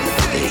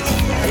the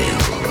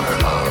evil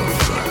of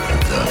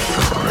the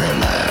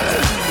Thriller.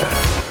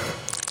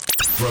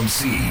 From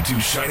sea to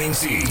shining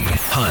sea,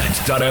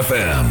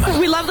 Hunt.fm.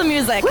 We love the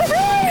music.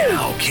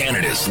 Now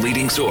Canada's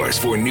leading source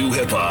for new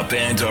hip-hop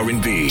and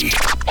R&B.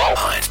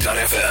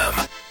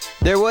 Hunt.fm.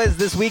 There was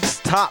this week's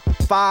top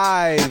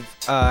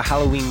 5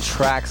 Halloween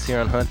tracks here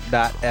on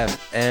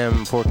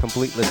Hunt.fm. For a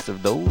complete list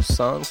of those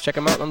songs, check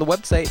them out on the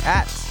website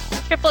at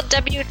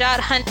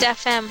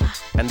www.hunt.fm.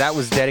 And that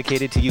was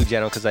dedicated to you,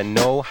 Jenno, because I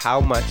know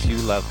how much you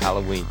love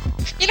Halloween.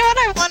 You know what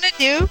I want to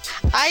do?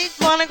 I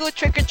want to go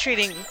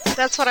trick-or-treating.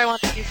 That's what I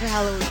want to do for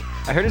Halloween.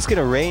 I heard it's going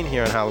to rain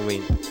here on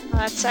Halloween.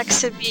 That sucks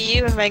to be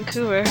you in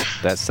Vancouver.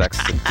 That sucks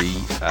to be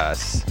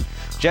us.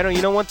 Jenno,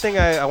 you know one thing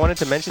I wanted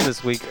to mention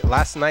this week?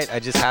 Last night I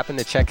just happened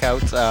to check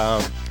out,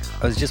 I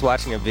was just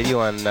watching a video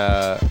on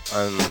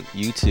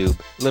YouTube,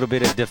 a little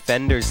bit of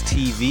Defenders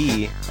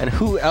TV, and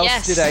who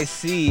else did I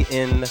see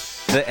in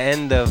the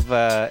end of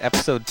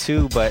episode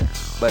 2 but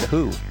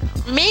who?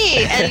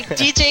 Me, and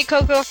DJ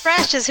Coco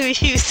Fresh is who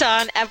you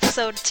saw in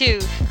episode 2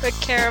 with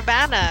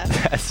Caravana.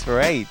 That's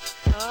right.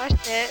 Oh,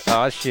 shit.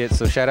 Oh, shit.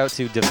 So shout out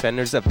to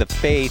Defenders of the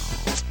Faith.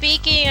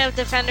 Speaking of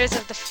Defenders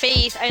of the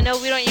Faith, I know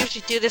we don't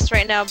usually do this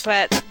right now,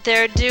 but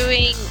they're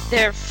doing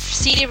their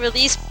CD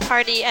release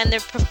party and they're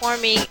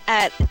performing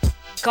at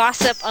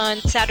Gossip on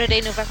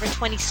Saturday, November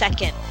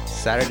 22nd.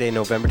 Saturday,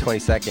 November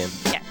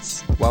 22nd.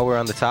 Yes. While we're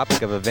on the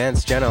topic of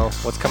events, Jenno,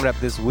 what's coming up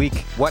this week?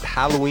 What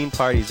Halloween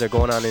parties are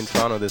going on in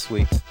Toronto this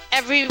week?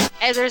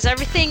 There's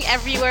everything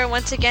everywhere.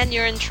 Once again,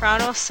 you're in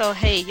Toronto, so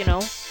hey, you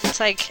know, it's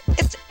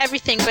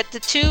everything. But the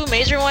 2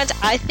 major ones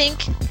I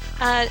think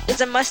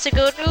is a must to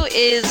go to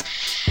is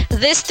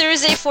this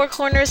Thursday, Four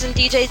Corners and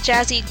DJ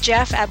Jazzy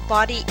Jeff at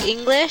Body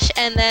English,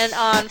 and then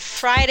on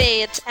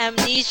Friday it's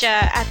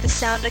Amnesia at the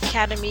Sound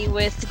Academy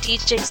with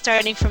DJ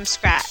starting from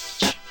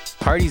scratch.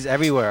 Parties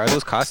everywhere. Are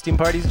those costume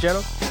parties,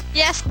 Jenno?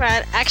 Yes,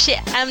 Brad.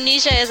 Actually,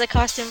 Amnesia is a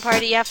costume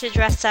party. You have to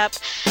dress up.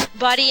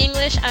 Body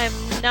English, I'm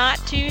not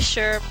too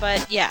sure,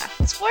 but yeah.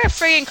 It's for a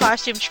friggin'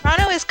 costume.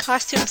 Toronto is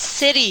costume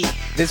city.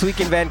 This week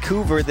in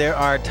Vancouver, there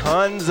are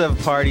tons of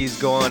parties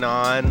going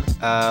on.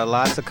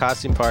 Lots of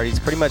costume parties.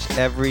 Pretty much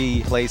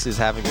every place is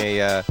having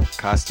a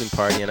costume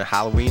party and a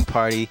Halloween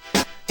party,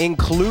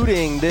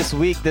 including this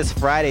week, this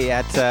Friday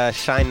at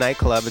Shine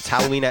Nightclub. It's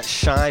Halloween at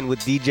Shine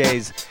with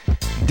DJs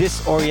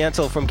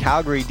Disoriental from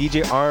Calgary,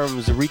 DJ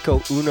Arms,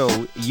 Rico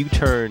Uno,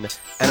 U-Turn,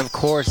 and of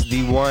course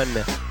the one,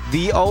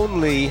 the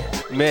only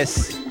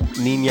Miss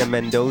Nina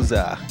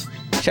Mendoza.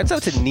 Shouts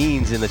out to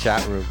Neens in the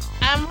chat room.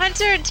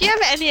 Hunter, do you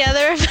have any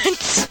other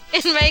events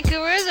in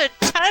Vancouver? There's a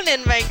ton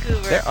in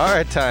Vancouver. There are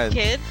a ton.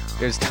 Kid.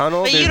 There's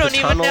Tunnel. But there's you don't the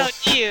even tunnel. know,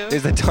 do you?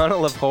 There's the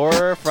Tunnel of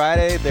Horror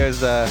Friday.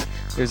 There's a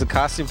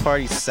costume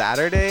party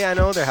Saturday. I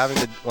know they're having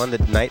the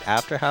night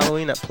after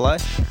Halloween at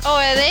Plush. Oh,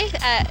 are they?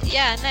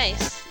 Yeah,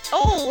 nice.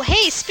 Oh,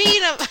 hey,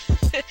 speaking of...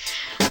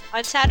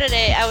 on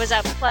Saturday, I was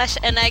at Plush,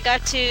 and I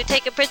got to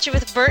take a picture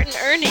with Bert and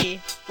Ernie.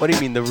 What do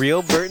you mean, the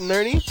real Bert and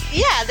Ernie?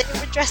 Yeah, they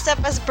were dressed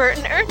up as Bert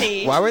and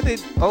Ernie. Why were they...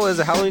 Oh, there's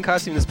a Halloween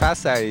costume this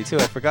past Saturday, too.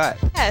 I forgot.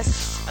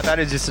 Yes. I thought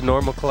it was just a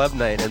normal club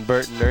night, and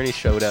Bert and Ernie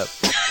showed up.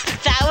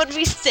 That would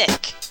be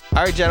sick.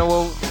 All right, Jenna,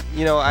 well,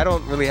 you know, I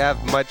don't really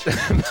have much...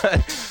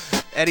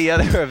 any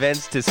other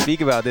events to speak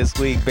about this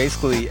week.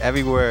 Basically,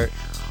 everywhere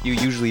you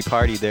usually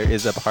party, there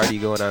is a party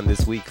going on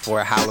this week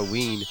for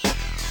Halloween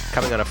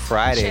coming on a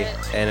Friday.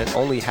 Shit. And it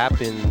only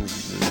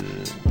happens,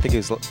 I think it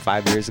was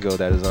 5 years ago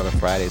that it was on a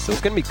Friday. So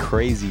it's going to be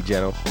crazy,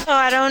 Jenno. Oh,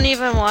 I don't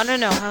even want to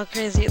know how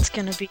crazy it's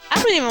going to be.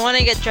 I don't even want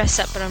to get dressed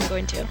up, but I'm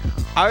going to.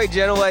 All right,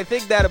 Jenno, I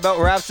think that about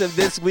wraps up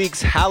this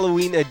week's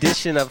Halloween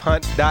edition of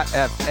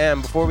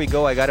Hunt.fm. Before we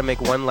go, I got to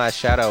make one last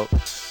shout out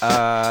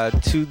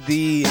to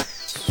the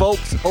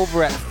folks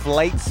over at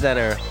Flight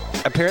Center.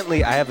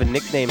 Apparently, I have a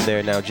nickname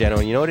there now, Jenno.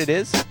 And you know what it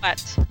is?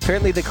 What?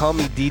 Apparently, they call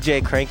me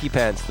DJ Cranky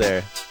Pants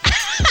there.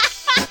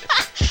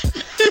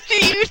 Who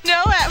do you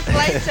know at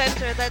Flight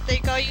Center that they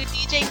call you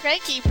DJ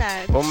Cranky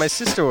Pants? Well, my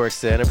sister works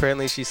there, and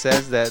apparently she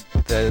says that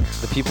the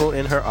people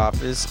in her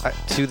office,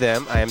 to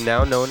them, I am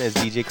now known as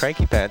DJ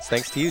Cranky Pants.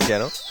 Thanks to you,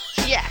 Jenno.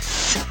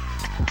 Yes.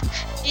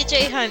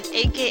 DJ Hunt,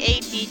 a.k.a.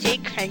 DJ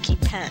Cranky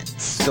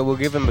Pants. So we'll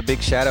give him a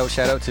big shout out.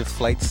 Shout out to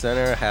Flight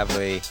Center. Have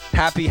a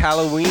happy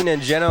Halloween.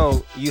 And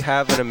Jenno, you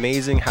have an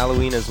amazing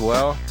Halloween as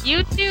well.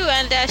 You too.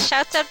 And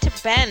shouts out to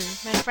Ben,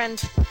 my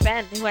friend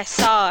Ben, who I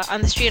saw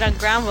on the street on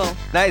Granville.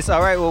 Nice.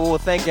 All right. Well, we'll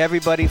thank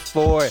everybody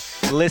for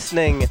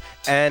listening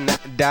and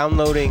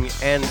downloading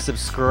and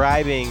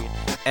subscribing.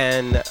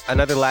 And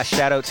another last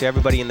shout out to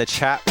everybody in the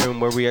chat room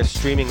where we are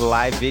streaming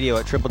live video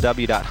at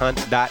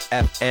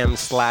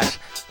www.hunt.fm/live,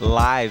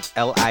 LIVE.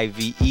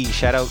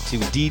 Shout out to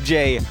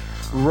DJ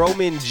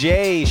Roman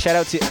J. Shout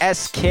out to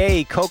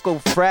SK, Coco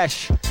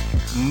Fresh,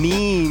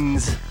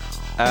 Means.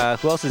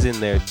 Who else is in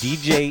there?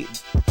 DJ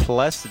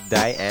plus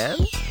Diane?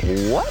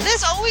 What?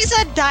 There's always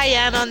a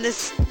Diane on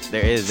this.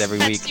 There is every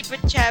week.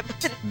 Stupid chat.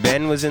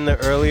 Ben was in there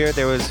earlier.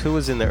 Who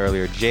was in there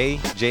earlier?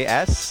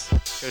 JS?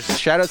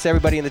 Shout out to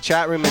everybody in the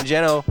chat room. And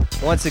Jeno,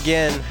 once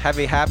again, have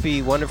a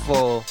happy,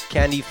 wonderful,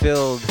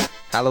 candy-filled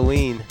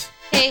Halloween.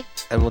 Hey.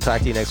 And we'll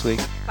talk to you next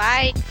week.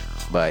 Bye.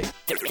 Bye.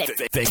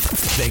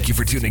 Thank you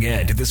for tuning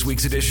in to this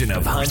week's edition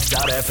of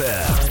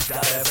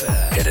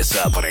Hunt.fm. Hit us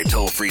up on our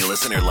toll-free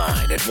listener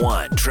line at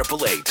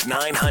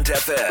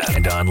 1-888-9-HUNT-FM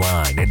and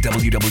online at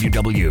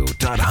www.hunt.fm.